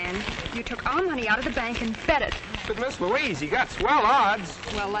understand. You took our money out of the bank and bet it. But Miss Louise, you got swell odds.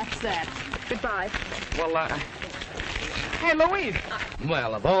 Well, that's that. Goodbye. Well, Hey, Louise.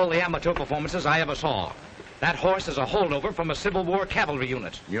 Well, of all the amateur performances I ever saw, that horse is a holdover from a Civil War cavalry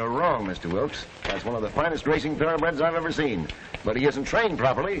unit. You're wrong, Mr. Wilkes. That's one of the finest racing thoroughbreds I've ever seen. But he isn't trained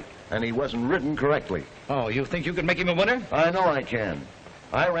properly, and he wasn't ridden correctly. Oh, you think you can make him a winner? I know I can.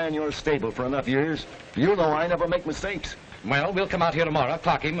 I ran your stable for enough years. You know I never make mistakes. Well, we'll come out here tomorrow,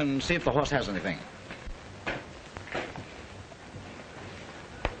 clock him, and see if the horse has anything.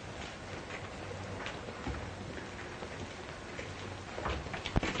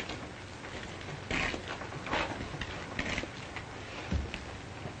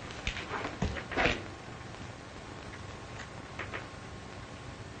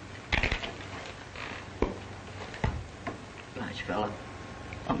 fella.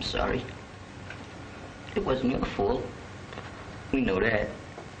 I'm sorry. It wasn't your fault. We know that.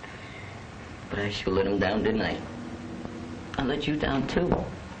 But I sure let him down, didn't I? I let you down, too.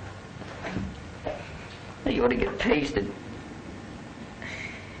 They ought to get pasted.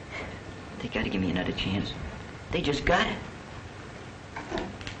 They gotta give me another chance. They just got it.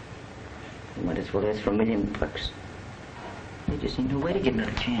 They might as well ask for $1 million. They just ain't no way to get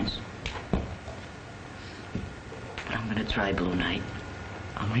another chance. But I'm gonna try, Blue Knight.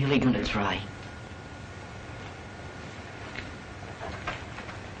 I'm really gonna try.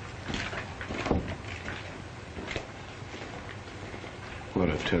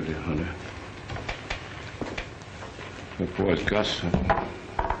 What'd I tell you, honey? That boy's got something.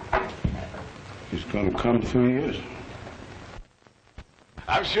 He's gonna come through years.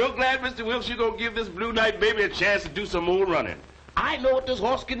 I'm sure glad, Mr. Wilkes, you're gonna give this Blue Knight baby a chance to do some more running. I know what this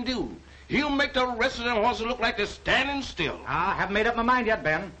horse can do. He'll make the rest of them horses look like they're standing still. I haven't made up my mind yet,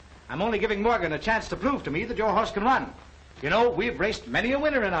 Ben. I'm only giving Morgan a chance to prove to me that your horse can run. You know, we've raced many a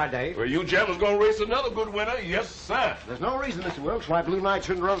winner in our day. Well, you gentlemen's gonna race another good winner, yes, sir. There's no reason, Mr. Wilkes, why Blue Knight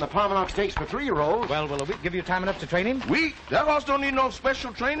shouldn't run the Palmernock Stakes for 3-year-olds. Well, will a week give you time enough to train him? We? That horse don't need no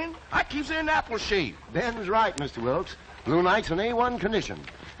special training. I keeps her in apple shape. Ben's right, Mr. Wilkes. Blue Knight's in A1 condition.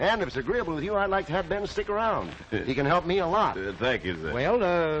 And if it's agreeable with you, I'd like to have Ben stick around. He can help me a lot. Thank you, sir.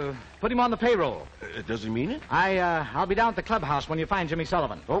 Well, put him on the payroll. Does he mean it? I'll be down at the clubhouse when you find Jimmy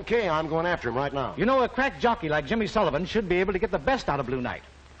Sullivan. Okay, I'm going after him right now. You know, a crack jockey like Jimmy Sullivan should be able to get the best out of Blue Knight.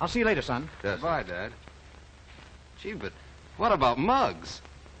 I'll see you later, son. Yes. Goodbye, Dad. Gee, but what about Muggs?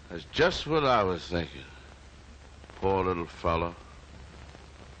 That's just what I was thinking. Poor little fella.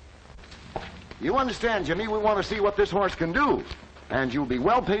 You understand, Jimmy, we want to see what this horse can do. And you'll be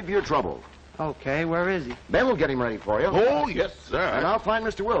well paid for your trouble. Okay, where is he? Ben will get him ready for you. Oh, yes, sir. And I'll find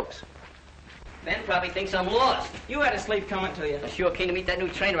Mr. Wilkes. Ben probably thinks I'm lost. You had a sleep coming to you. I sure keen to meet that new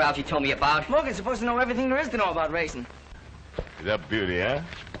trainer Algie told me about. Morgan's supposed to know everything there is to know about racing. Is that beauty, huh?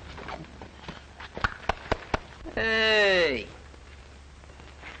 Hey.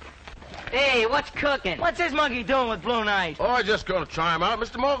 Hey, what's cooking? What's this monkey doing with Blue Knight? Oh, I'm just gonna try him out.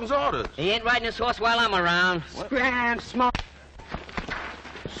 Mr. Morgan's orders. He ain't riding this horse while I'm around. Scram, smoke.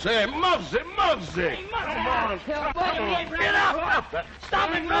 Say, Muggsy! Come on. Get up!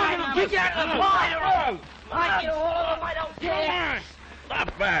 Stop it, Morgan! I'll kick you out of the fire! I get all of them, I don't care!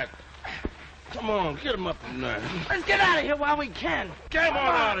 Stop back. Come on, get him up in there. Let's get out of here while we can. Come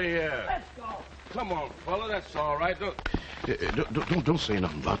on out of here. Let's go. Come on, fella, that's all right. Don't say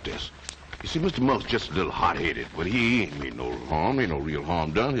nothing about this. You see, Mr. Muggs just a little hot-headed, but he ain't made no harm. Ain't no real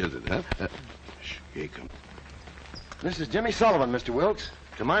harm done, is it, huh? Here he comes. This is Jimmy Sullivan, Mr. Wilkes.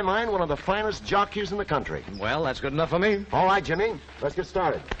 To my mind, one of the finest jockeys in the country. Well, that's good enough for me. All right, Jimmy. Let's get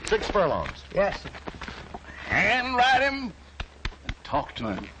started. 6 furlongs. Yes. Hand ride him and talk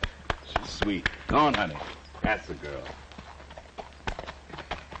to him. She's sweet. Go on, honey. That's the girl.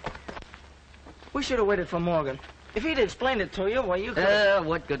 We should have waited for Morgan. If he'd explained it to you, well, you could...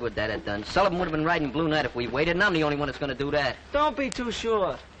 What good would that have done? Sullivan would have been riding Blue Knight if we waited, and I'm the only one that's going to do that. Don't be too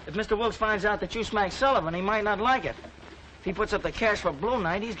sure. If Mr. Wilkes finds out that you smacked Sullivan, he might not like it. If he puts up the cash for Blue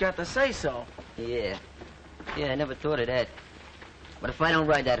Knight, he's got to say so. Yeah, I never thought of that. But if I don't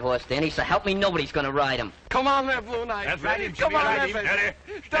ride that horse, Danny, so help me, nobody's going to ride him. Come on there, Blue Knight. That's right. Come on there, Steady.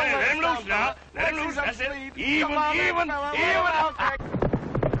 baby. Let him loose now. Let him loose. That's it. Even. Come on there,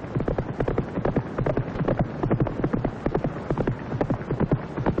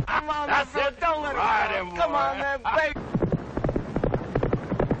 That's it. don't let Ride him him, go. Come boy. on there, baby.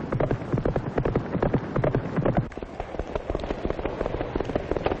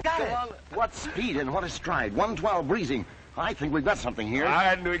 Got it. What speed and what a stride. 112 breezing. I think we've got something here.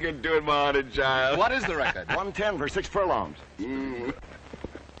 I knew we could do it, my honey child. What is the record? 110 for 6 furlongs.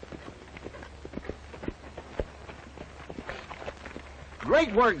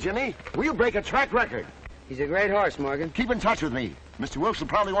 Great work, Jimmy. We'll break a track record. He's a great horse, Morgan. Keep in touch with me. Mr. Wilkes will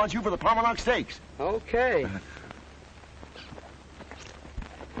probably want you for the Palmernock Stakes. Okay.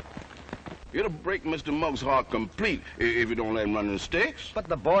 It'll break Mr. Muggs' heart complete if you don't let him run in the stakes. But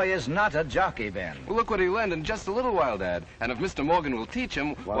the boy is not a jockey, Ben. Well, look what he learned in just a little while, Dad. And if Mr. Morgan will teach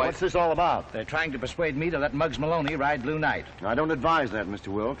him, Well, what's this all about? They're trying to persuade me to let Muggs Maloney ride Blue Knight. I don't advise that, Mr.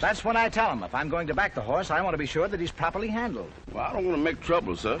 Wilkes. That's what I tell him. If I'm going to back the horse, I want to be sure that he's properly handled. Well, I don't want to make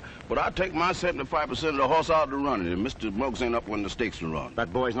trouble, sir, but I take my 75% of the horse out to run it, and Mr. Muggs ain't up when the stakes to run.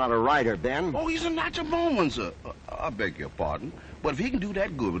 That boy's not a rider, Ben. Oh, he's a natural born one, sir. I beg your pardon, but if he can do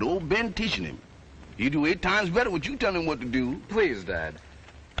that good with old Ben teaching him, he'll do 8 times better what you tell him what to do. Please, Dad.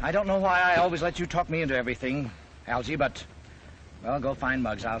 I don't know why I always let you talk me into everything, Algie, but Well, go find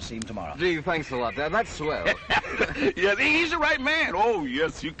Muggs. I'll see him tomorrow. Gee, thanks a lot, Dad. That's swell. Yes, he's the right man. Oh,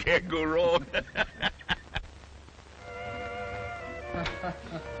 yes, you can't go wrong.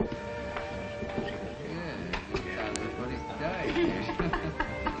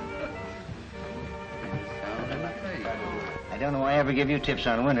 I don't know why I ever give you tips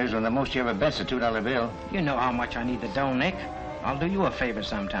on winners when the most you ever bet's a $2 bill. You know how much I need the dough, Nick. I'll do you a favor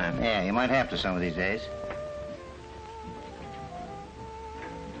sometime. Yeah, you might have to some of these days.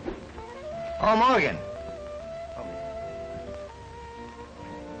 Oh, Morgan.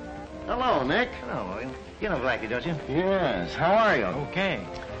 Hello, Nick. Hello, Morgan. You know Blackie, don't you? Yes, how are you? Okay.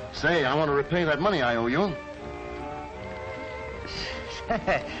 Say, I want to repay that money I owe you.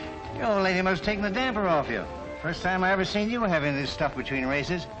 Your old lady must have taken the damper off you. First time I ever seen you having this stuff between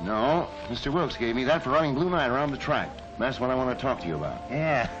races. No, Mr. Wilkes gave me that for running Blue Knight around the track. That's what I want to talk to you about.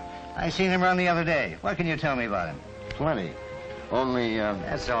 Yeah, I seen him run the other day. What can you tell me about him? Plenty. Only,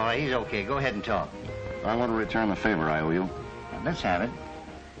 That's all right. He's okay. Go ahead and talk. I want to return the favor I owe you. Let's have it.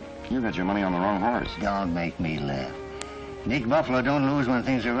 You got your money on the wrong horse. Don't make me laugh. Nick Buffalo don't lose when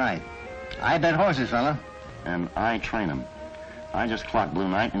things are right. I bet horses, fella. And I train him. I just clocked Blue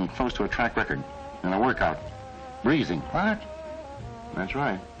Knight and close to a track record. In a workout. Breezing. What? That's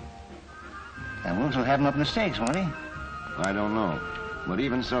right. And Wilkes will have him up in the stakes, won't he? I don't know. But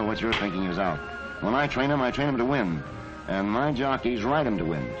even so, what you're thinking is out. When I train him to win. And my jockeys ride him to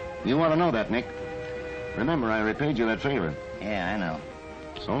win. You want to know that, Nick. Remember, I repaid you that favor. Yeah, I know.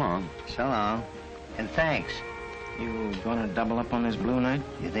 So long. So long. And thanks. You gonna double up on this Blue Knight?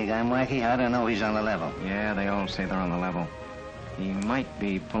 You think I'm wacky? I don't know. He's on the level. Yeah, they all say they're on the level. He might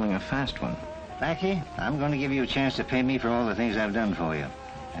be pulling a fast one. Blackie, I'm going to give you a chance to pay me for all the things I've done for you.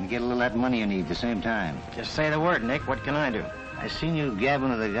 And get a little of that money you need at the same time. Just say the word, Nick. What can I do? I seen you gabbing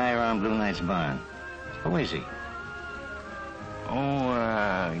with the guy around Blue Knight's barn. Who is he?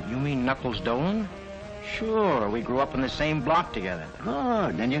 Oh, you mean Knuckles Dolan? Sure, we grew up in the same block together.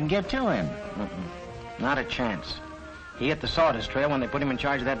 Good, then you can get to him. Not a chance. He hit the sawdust trail when they put him in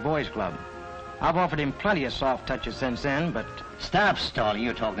charge of that boys' club. I've offered him plenty of soft touches since then, but... Stop stalling.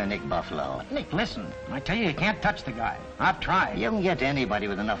 You're talking to Nick Buffalo. Nick, listen. I tell you can't touch the guy. I've tried. You can get to anybody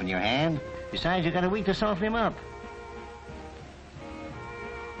with enough in your hand. Besides, you got a week to soften him up.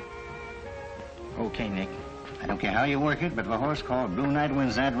 Okay, Nick. I don't care how you work it, but if a horse called Blue Knight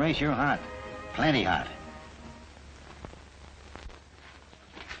wins that race, you're hot. Plenty hot.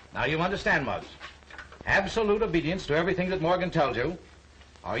 Now you understand, Muggs. Absolute obedience to everything that Morgan tells you,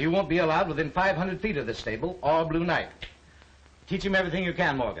 or you won't be allowed within 500 feet of this stable or Blue Knight. Teach him everything you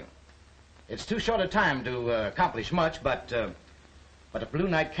can, Morgan. It's too short a time to accomplish much, but if Blue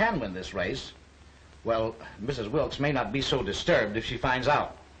Knight can win this race, well, Mrs. Wilkes may not be so disturbed if she finds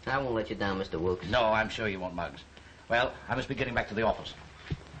out. I won't let you down, Mr. Wilkes. No, I'm sure you won't, Muggs. Well, I must be getting back to the office.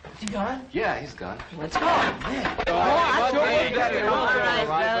 Is he gone? Yeah, he's gone. Let's go. Oh, All right,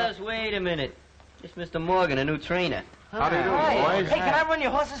 fellas, wait a minute. It's Mr. Morgan, a new trainer. How do you do, boys? Hey, can I run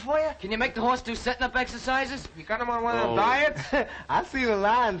your horses for you? Can you make the horse do setting up exercises? You got him on one of them diets? I seen a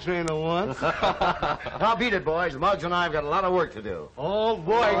lion trainer once. Now beat it, boys. Muggs and I have got a lot of work to do. Oh,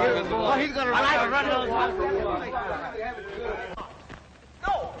 boy. He's going to run those horses.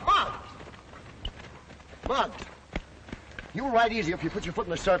 No, Muggs! Muggs, you'll ride easier if you put your foot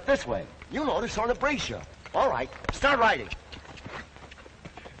in the stirrup this way. You know, to sort of brace you. All right, start riding.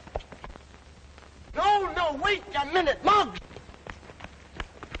 No, wait a minute, Muggs!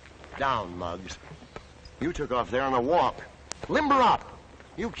 Down, Muggs. You took off there on a walk. Limber up.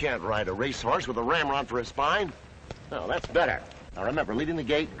 You can't ride a racehorse with a ramrod for a spine. No, that's better. Now remember, leading the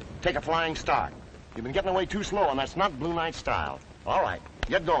gate, take a flying start. You've been getting away too slow, and that's not Blue Knight style. All right,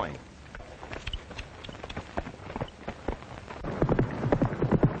 get going.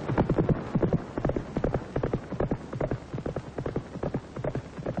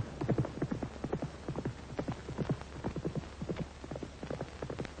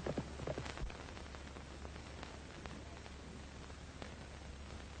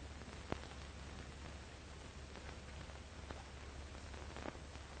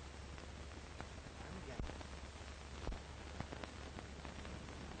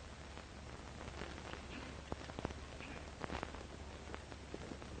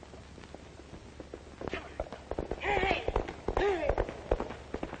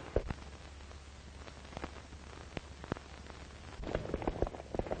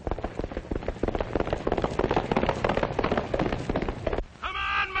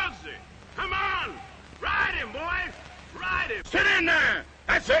 Sit in there!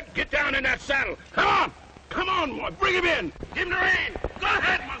 That's it! Get down in that saddle! Come on! Come on, boy! Bring him in! Give him the rein! Go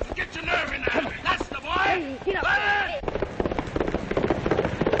ahead, Muggsy! Get your nerve in there! That's the boy! Get up!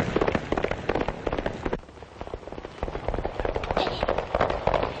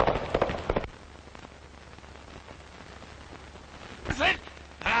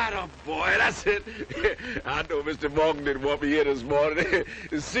 That's it. I know Mr. Morgan didn't want me here this morning.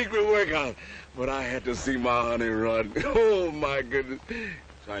 It's secret workout. But I had to see my honey run. Oh, my goodness.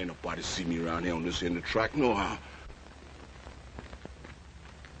 So ain't nobody see me around here on this end of the track, no how.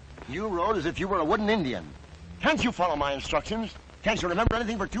 You rode as if you were a wooden Indian. Can't you follow my instructions? Can't you remember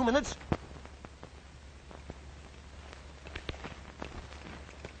anything for 2 minutes?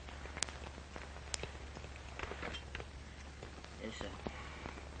 Yes, sir.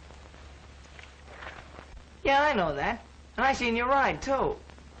 Yeah, I know that. And I seen you ride, too.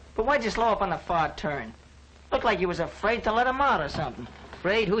 But why'd you slow up on the far turn? Looked like you was afraid to let him out or something.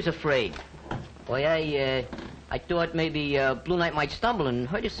 Afraid? Who's afraid? Boy, I thought maybe Blue Knight might stumble and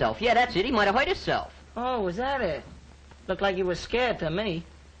hurt himself. Yeah, that's it. He might have hurt himself. Oh, was that it? Looked like you was scared to me.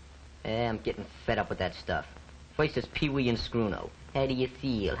 Yeah, I'm getting fed up with that stuff. First it's Pee-wee and Scruno. How do you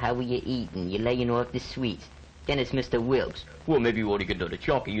feel? How are you eating? You laying off the sweets. Then it's Mr. Wilkes. Well, maybe you ought to get another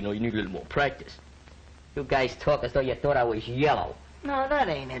chunky. You know, you need a little more practice. You guys talk as though you thought I was yellow. No, that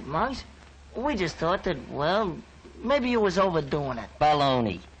ain't it, Muggs. We just thought that, well, maybe you was overdoing it.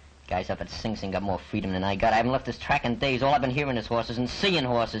 Baloney. Guys up at Sing Sing got more freedom than I got. I haven't left this track in days. All I've been hearing is horses and seeing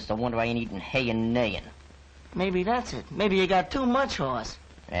horses. No wonder I ain't eating hay and neighing. Maybe that's it. Maybe you got too much horse.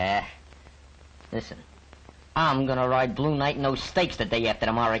 Listen. I'm gonna ride Blue Knight in those stakes the day after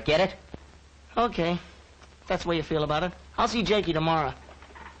tomorrow. Get it? Okay. That's the way you feel about it. I'll see Jakey tomorrow.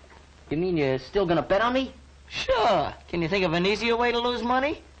 You mean you're still gonna bet on me? Sure. Can you think of an easier way to lose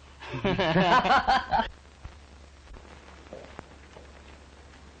money?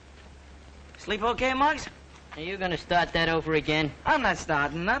 Sleep okay, Muggs? Are you gonna start that over again? I'm not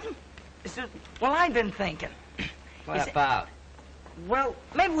starting nothing. It's just, well, I've been thinking. What about? Well,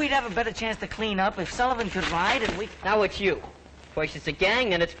 maybe we'd have a better chance to clean up if Sullivan could ride and we... Now it's you. First it's a gang,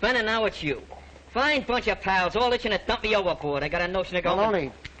 then it's Ben, and now it's you. Fine bunch of pals, all itching to dump me overboard. I got a notion to go...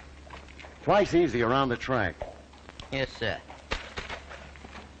 Maloney, twice easy around the track. Yes, sir.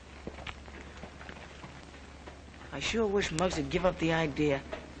 I sure wish Muggs would give up the idea.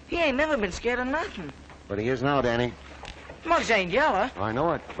 He ain't never been scared of nothing. But he is now, Danny. Muggs ain't yellow. I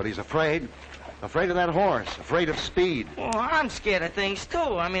know it, but he's afraid. Afraid of that horse, afraid of speed. Well, I'm scared of things, too.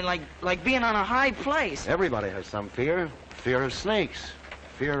 I mean, like being on a high place. Everybody has some fear. Fear of snakes,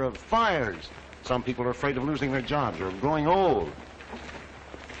 fear of fires. Some people are afraid of losing their jobs or of growing old.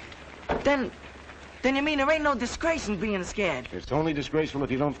 Then you mean there ain't no disgrace in being scared? It's only disgraceful if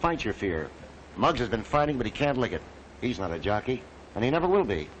you don't fight your fear. Muggs has been fighting, but he can't lick it. He's not a jockey, and he never will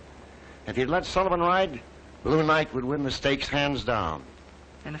be. If he'd let Sullivan ride, Blue Knight would win the stakes hands down.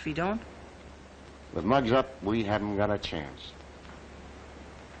 And if he don't? With Muggs up, we haven't got a chance.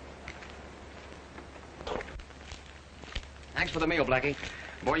 Thanks for the meal, Blackie.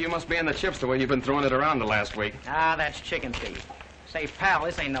 Boy, you must be in the chips the way you've been throwing it around the last week. Ah, that's chicken feed. Say, pal,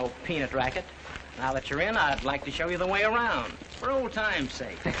 this ain't no peanut racket. Now that you're in, I'd like to show you the way around. For old time's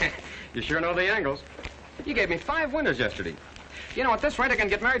sake. You sure know the angles. You gave me 5 winners yesterday. You know, at this rate, I can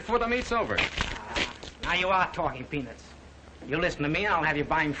get married before the meet's over. Now you are talking peanuts. You listen to me, and I'll have you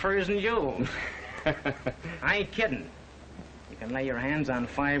buying furs and jewels. I ain't kidding. You can lay your hands on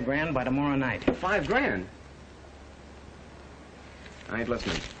 $5 grand by tomorrow night. $5 grand? I ain't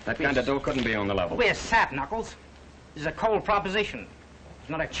listening. That kind of dough couldn't be on the level. We're sap, Knuckles. This is a cold proposition. There's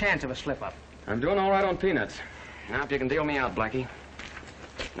not a chance of a slip-up. I'm doing all right on peanuts. Now, if you can deal me out, Blackie.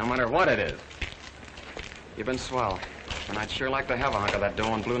 No matter what it is. You've been swell. And I'd sure like to have a hunk of that dough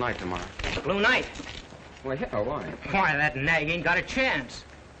on Blue Knight tomorrow. Blue Knight? Well, yeah, why? Why, that nag ain't got a chance.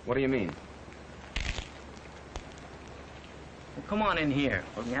 What do you mean? Well, come on in here.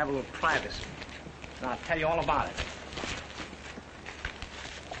 We can have a little privacy. And I'll tell you all about it.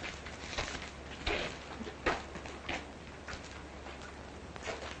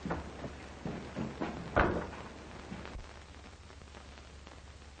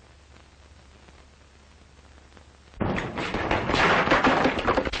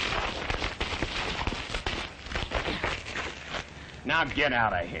 Now get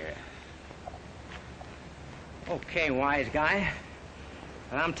out of here. Okay, wise guy.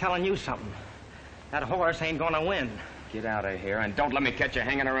 But I'm telling you something. That horse ain't gonna win. Get out of here and don't let me catch you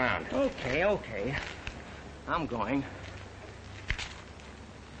hanging around. Okay, okay. I'm going.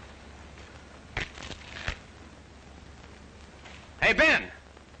 Hey, Ben!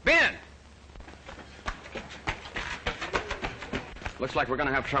 Ben! Looks like we're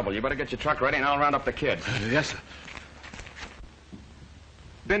gonna have trouble. You better get your truck ready and I'll round up the kids. Yes, sir.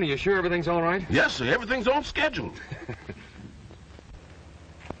 Ben, are you sure everything's all right? Yes, sir. Everything's on schedule.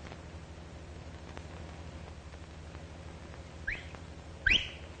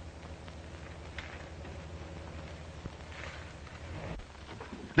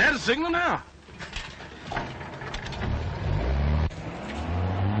 There's a signal now.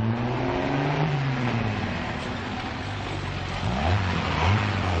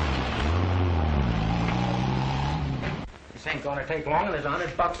 ain't gonna take long, and there's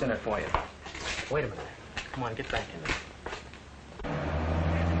 $100 in it for you. Wait a minute. Come on, get back in there.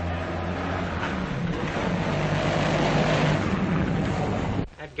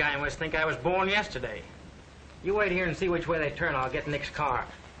 That guy must think I was born yesterday. You wait here and see which way they turn. I'll get Nick's car.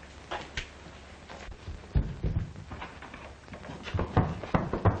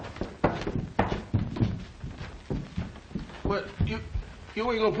 What, you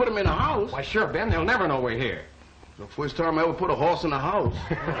ain't gonna put him in the house? Why, sure, Ben. They'll never know we're here. The first time I ever put a horse in the house.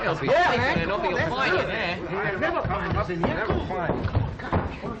 They'll be Yeah, safe man, in there. come Nobody on, will let's find do you it. there. I've never find us in here. Never find.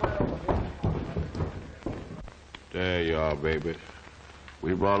 There you are, baby.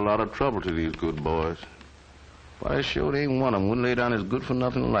 We brought a lot of trouble to these good boys. Why, sure, they ain't one of them wouldn't lay down his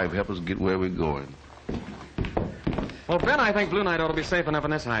good-for-nothing life help us get where we're going. Well, Ben, I think Blue Knight ought to be safe enough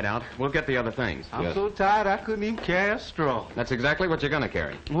in this hideout. We'll get the other things. I'm so tired I couldn't even carry a straw. That's exactly what you're going to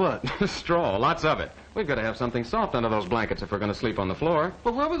carry. What? Straw, lots of it. We've got to have something soft under those blankets if we're going to sleep on the floor.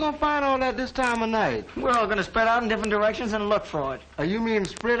 But where we going to find all that this time of night? We're all going to spread out in different directions and look for it. You mean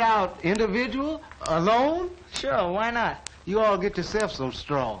spread out individual, alone? Sure, why not? You all get yourself some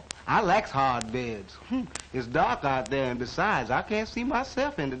straw. I likes hard beds. It's dark out there, and besides, I can't see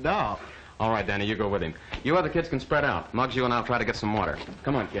myself in the dark. All right, Danny, you go with him. You other kids can spread out. Muggs, you and I'll try to get some water.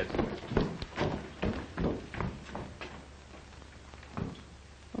 Come on, kids.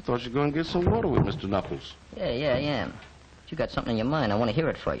 I thought you were going to get some water with Mr. Knuckles. Yeah, I am. But you got something in your mind. I want to hear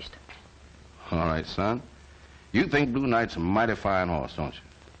it first. All right, son. You think Blue Knight's a mighty fine horse, don't you?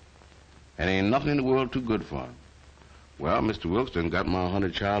 And ain't nothing in the world too good for him. Well, Mr. Wilkes got my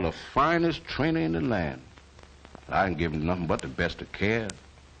hunter child the finest trainer in the land. I ain't give him nothing but the best of care.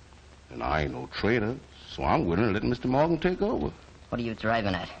 And I ain't no trainer, so I'm willing to let Mr. Morgan take over. What are you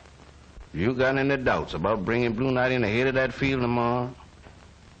driving at? You got any doubts about bringing Blue Knight in the head of that field tomorrow?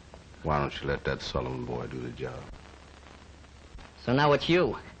 Why don't you let that Sullivan boy do the job? So now it's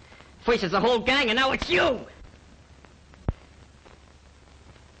you. First it's the whole gang, and now it's you!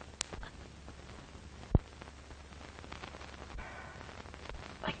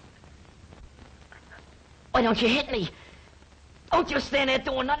 Why don't you hit me? Don't just stand there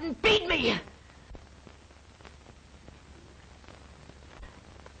doing nothing. Beat me!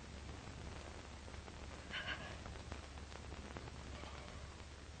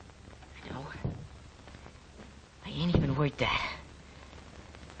 No. I ain't even worth that.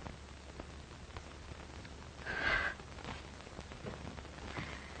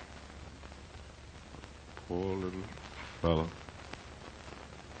 Poor little fella.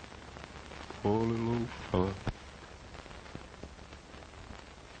 Poor little fella.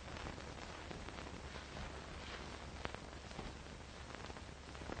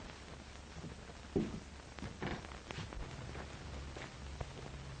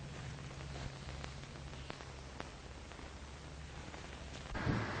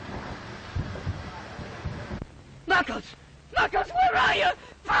 Knuckles! Knuckles, where are you?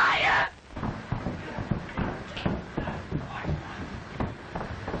 Fire!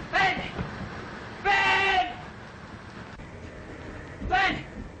 Ben! Ben! Ben!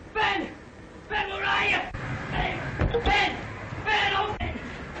 Ben! Ben, where are you? Ben! Ben! Ben, open!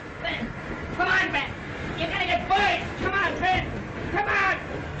 Ben! Come on, Ben! You're gonna get burned! Come on, Ben! Come on!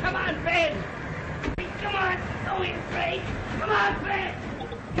 Come on, Ben! Come on! Don't be afraid! Come on, Ben!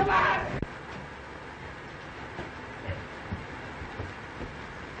 Come on!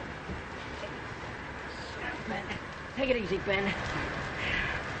 Take it easy, Ben.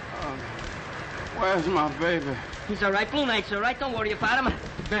 Where's my baby? He's all right. Blue Knight's all right. Don't worry about him.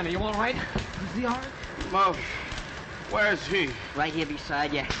 Ben, are you all right? Is he all right? Mom, where's he? Right here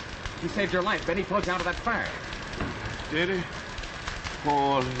beside you. He saved your life, Ben. He pulled you out of that fire. Did he?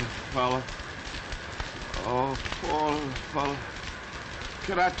 Poor little fella. Oh, poor little fella.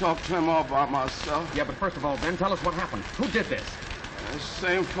 Could I talk to him all by myself? Yeah, but first of all, Ben, tell us what happened. Who did this? The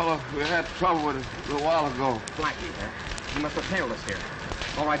same fella we had trouble with a little while ago. Blackie. He must have tailed us here.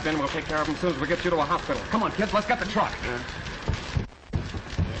 All right, Ben, we'll take care of him as soon as we get you to a hospital. Come on, kids, let's get the truck.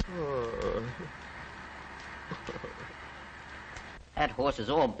 That horse is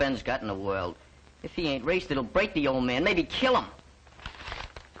all Ben's got in the world. If he ain't raced, it'll break the old man, maybe kill him.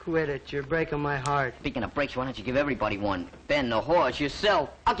 Quit it. You're breaking my heart. Speaking of breaks, why don't you give everybody one? Ben, the horse,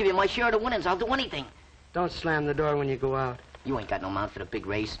 yourself. I'll give you my share of the winnings. I'll do anything. Don't slam the door when you go out. You ain't got no mount for the big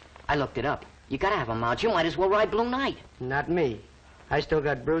race. I looked it up. You gotta have a mount. You might as well ride Blue Knight. Not me. I still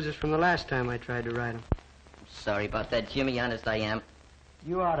got bruises from the last time I tried to ride him. Sorry about that, Jimmy. Honest, I am.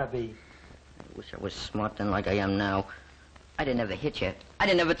 You ought to be. I wish I was smart then like I am now. I didn't ever hit you. I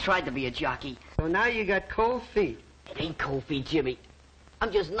didn't ever tried to be a jockey. So now you got cold feet. It ain't cold feet, Jimmy.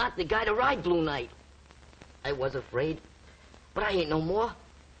 I'm just not the guy to ride Blue Knight. I was afraid. But I ain't no more.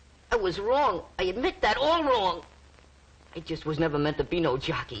 I was wrong. I admit that, all wrong. I just was never meant to be no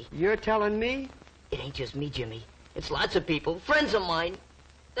jockey. You're telling me? It ain't just me, Jimmy. It's lots of people, friends of mine.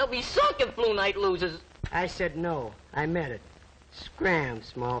 They'll be sunk if Blue Knight loses. I said no. I meant it. Scram,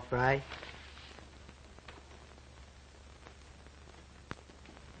 small fry.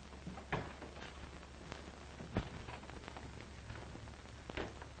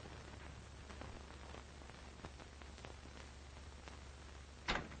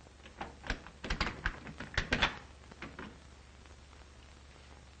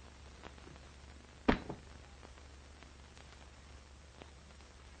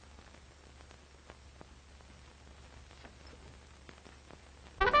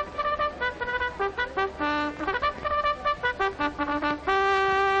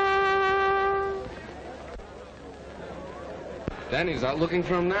 Danny's out looking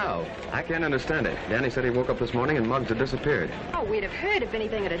for him now. I can't understand it. Danny said he woke up this morning and Muggs had disappeared. Oh, we'd have heard if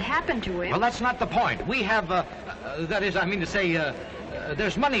anything had happened to him. Well, that's not the point. We have, that is, I mean to say,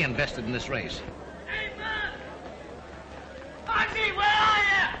 there's money invested in this race. Hey, Muggs! Muggsy, where are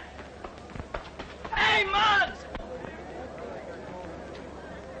you? Hey, Muggs!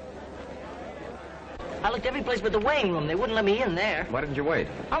 I looked every place but the weighing room. They wouldn't let me in there. Why didn't you wait?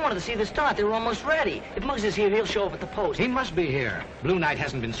 I wanted to see the start. They were almost ready. If Muggs is here, he'll show up at the post. He must be here. Blue Knight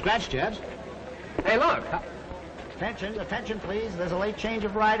hasn't been scratched yet. Hey, look. Attention, attention, please. There's a late change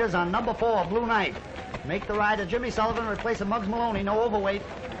of riders on number 4, Blue Knight. Make the rider Jimmy Sullivan replace a Muggs Maloney, no overweight.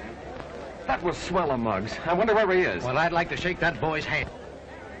 That was swell of Muggs. I wonder where he is. Well, I'd like to shake that boy's hand.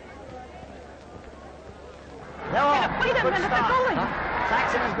 They're off. Wait a minute, they're going.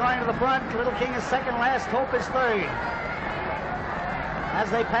 Saxon is going to the front. Little King is second. Last Hope is third.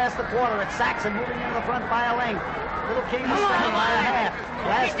 As they pass the quarter, it's Saxon moving into the front by a length. Little King is second by a half.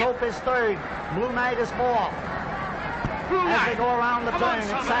 Last Hope is third. Blue Knight is fourth. As they go around the turn,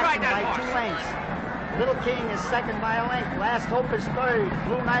 it's Saxon by 2 lengths. Little King is second by a length. Last Hope is third.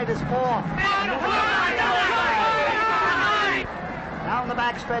 Blue Knight is fourth. Down the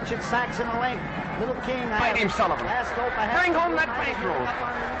backstretch, it's Saxon a length. Little King. Fight him, Sullivan. Last Hope ahead. Bring home that bankroll.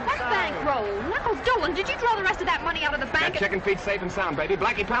 What bankroll? Knuckles Dolan, did you draw the rest of that money out of the bank? That chicken feet's safe and sound, baby.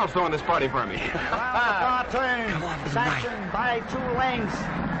 Blackie Powell's throwing this party for me. Round the far turn. Saxon by 2 lengths.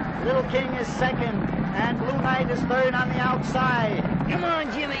 Little King is second, and Blue Knight is third on the outside. Come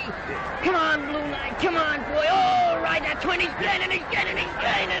on, Jimmy. Come on, Blue Knight. Come on, boy. All right, that 20's gaining. He's gaining.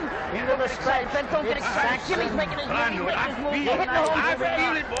 Into the stretch. Don't get excited. Jimmy's making his move. He's making his move. You're hitting the home. I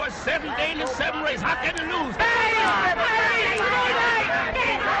feel it, boys. 7 days and 7 races. How can you lose?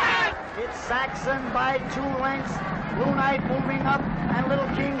 It's Saxon by 2 lengths. Blue Knight moving up, and Little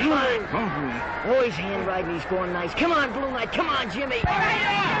King third. Oh, he's handwriting. He's going nice. Come on, Blue Knight. Come on, Jimmy.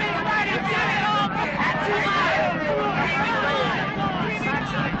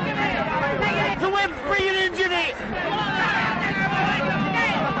 To win, bring it in, Jimmy.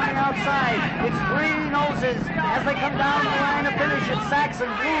 Outside, it's 3 noses as they come down the line of finish. It's Saxon,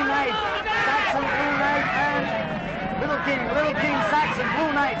 Blue Knight, and Little King, Saxon,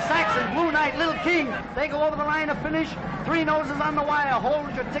 Blue Knight, Little King. They go over the line of finish. 3 noses on the wire.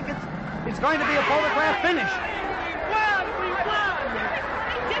 Hold your tickets. It's going to be a photograph finish.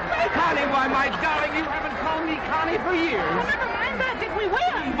 Connie, why, my darling, you haven't called me Connie for years. Well, never mind that. Did we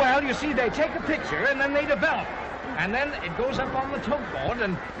win? Well, you see, they take a picture and then they develop. And then it goes up on the tote board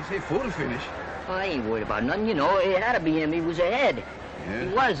and you say photo finish. Well, I ain't worried about nothing, you know. It had to be him. He was ahead. Yeah.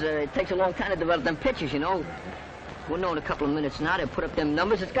 He was. It takes a long time to develop them pictures, you know. We'll know in a couple of minutes now. They'll put up them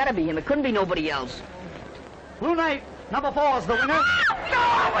numbers. It's got to be him. It couldn't be nobody else. Blue Knight, number 4 is the winner.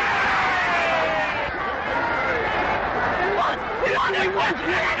 What? Did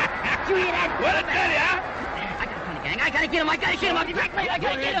you hear that? What a daddy, huh? I gotta find the gang. I gotta get him. I gotta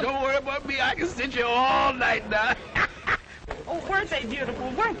get him. Don't worry about me. I can sit you all night now. Oh, weren't they beautiful?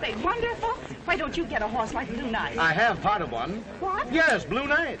 Weren't they wonderful? Why don't you get a horse like Blue Knight? I have part of one. What? Yes, Blue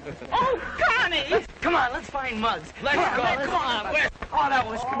Knight. Oh, Connie! Come on, let's find Muggs. Let's go. Come on. Oh, that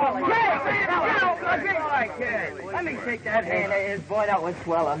was cool. Let me take that hand of his. Boy, that was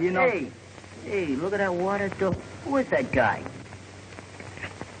swell, you know. Hey, look at that water, too. Who is that guy?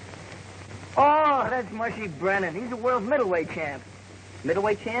 Oh, that's Mushy Brennan. He's a world middleweight champ.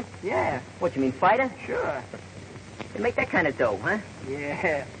 Middleweight champ? Yeah. What, you mean fighter? Sure. They make that kind of dough, huh?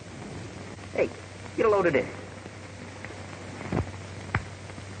 Yeah. Hey, get a load of this.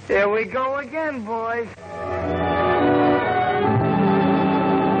 Here we go again, boys.